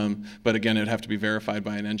 But again, it'd have to be verified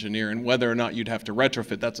by an engineer, and whether or not you'd have to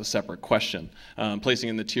retrofit, that's a separate question. Placing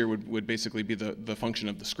in the tier would basically be the function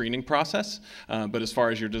of the screening process, but as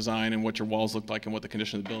far as your design and what your walls look like and what the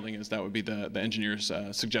condition of the building is, that would be the engineer's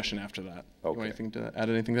suggestion after that. Okay. Anything to add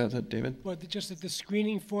anything to that, David? Well, just that the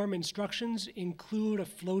screening form instructions include a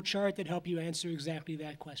flow chart that help you answer exactly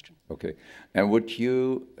that question. Okay. And would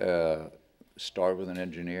you start with an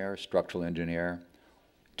engineer, structural engineer,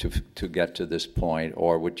 to get to this point,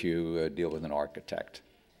 or would you deal with an architect?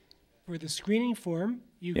 For the screening form,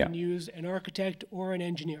 you can use an architect or an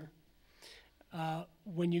engineer.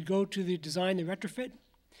 When you go to the design, the retrofit,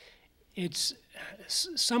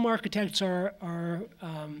 some architects are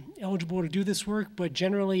eligible to do this work, but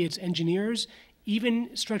generally it's engineers. Even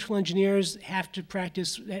structural engineers have to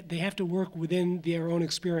practice, they have to work within their own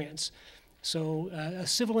experience. So a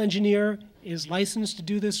civil engineer is licensed to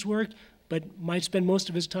do this work, but might spend most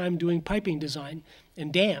of his time doing piping design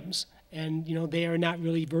and dams. And they are not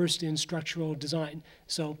really versed in structural design.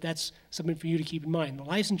 So that's something for you to keep in mind. The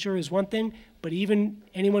licensure is one thing, but even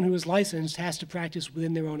anyone who is licensed has to practice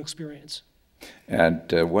within their own experience. And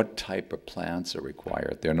what type of plans are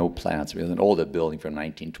required? There are no plans. I mean, an older building from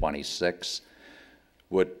 1926,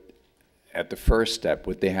 at the first step,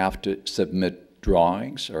 would they have to submit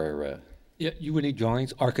drawings or? Yeah, you would need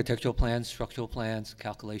drawings, architectural plans, structural plans,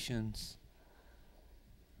 calculations.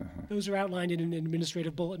 Those are outlined in an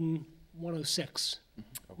Administrative Bulletin 106,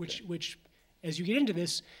 okay. which, as you get into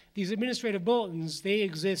this, these administrative bulletins, they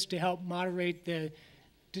exist to help moderate the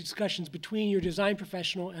discussions between your design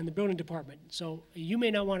professional and the building department. So you may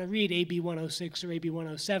not want to read AB 106 or AB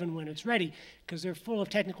 107 when it's ready, because they're full of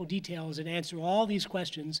technical details and answer all these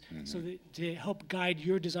questions so that, to help guide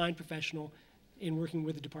your design professional in working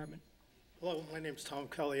with the department. Hello, my name's Tom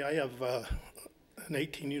Kelly. I have an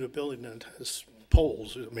 18-unit building that has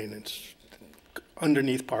poles. I mean, it's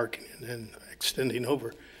underneath parking and then extending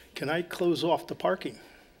over. Can I close off the parking?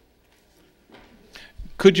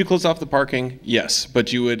 Could you close off the parking? Yes,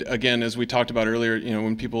 but you would, again, as we talked about earlier,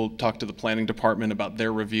 when people talk to the planning department about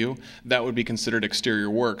their review, that would be considered exterior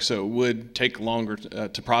work, so it would take longer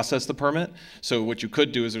to process the permit. So what you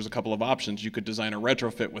could do is there's a couple of options. You could design a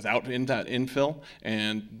retrofit without that infill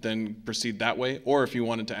and then proceed that way, or if you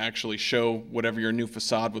wanted to actually show whatever your new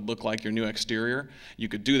facade would look like, your new exterior, you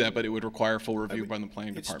could do that, but it would require full review by the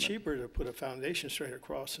planning department. It's cheaper to put a foundation straight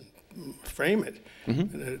across and frame it,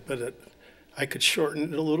 but I could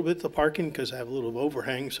shorten it a little bit, the parking, because I have a little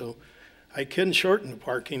overhang, so I can shorten the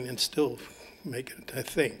parking and still make it, I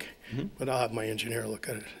think. But I'll have my engineer look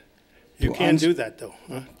at it. You can do that, though,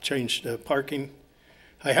 change the parking.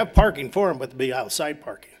 I have parking for them, but to be outside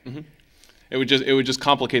parking. It would just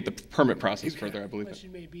complicate the permit process further, I believe. The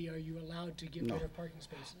question may be, are you allowed to give better parking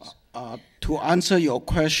spaces? To answer your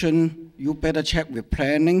question, you better check with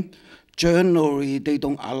planning generally they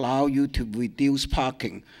don't allow you to reduce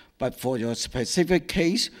parking. But for your specific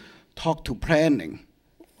case, talk to planning.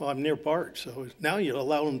 Well, I'm near BART, so now you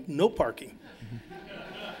allow them no parking.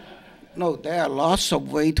 No, there are lots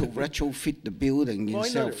of ways to retrofit the building Well, I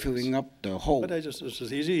instead know of there filling up the hole. But it's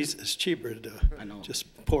easy, it's cheaper to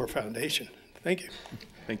just pour a foundation. Thank you.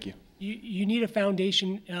 Thank you. You need a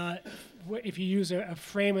foundation if you use a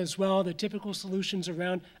frame as well. The typical solutions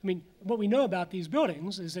around, I mean, what we know about these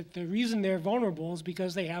buildings is that the reason they're vulnerable is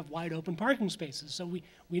because they have wide open parking spaces. So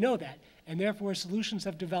we know that. And therefore, solutions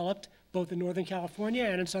have developed both in Northern California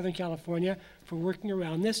and in Southern California for working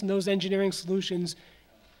around this. And those engineering solutions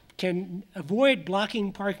can avoid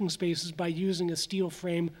blocking parking spaces by using a steel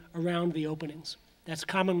frame around the openings. That's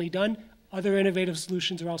commonly done. Other innovative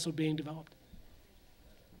solutions are also being developed.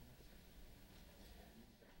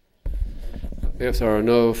 If there are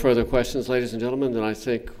no further questions, ladies and gentlemen, then I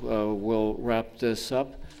think we'll wrap this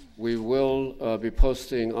up. We will be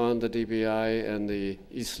posting on the DBI and the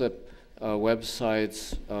ESIP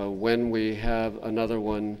websites when we have another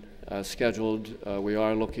one scheduled. We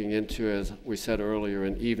are looking into, as we said earlier,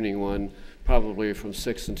 an evening one, probably from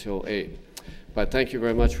 6 until 8. But thank you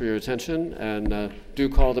very much for your attention, and do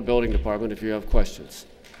call the building department if you have questions.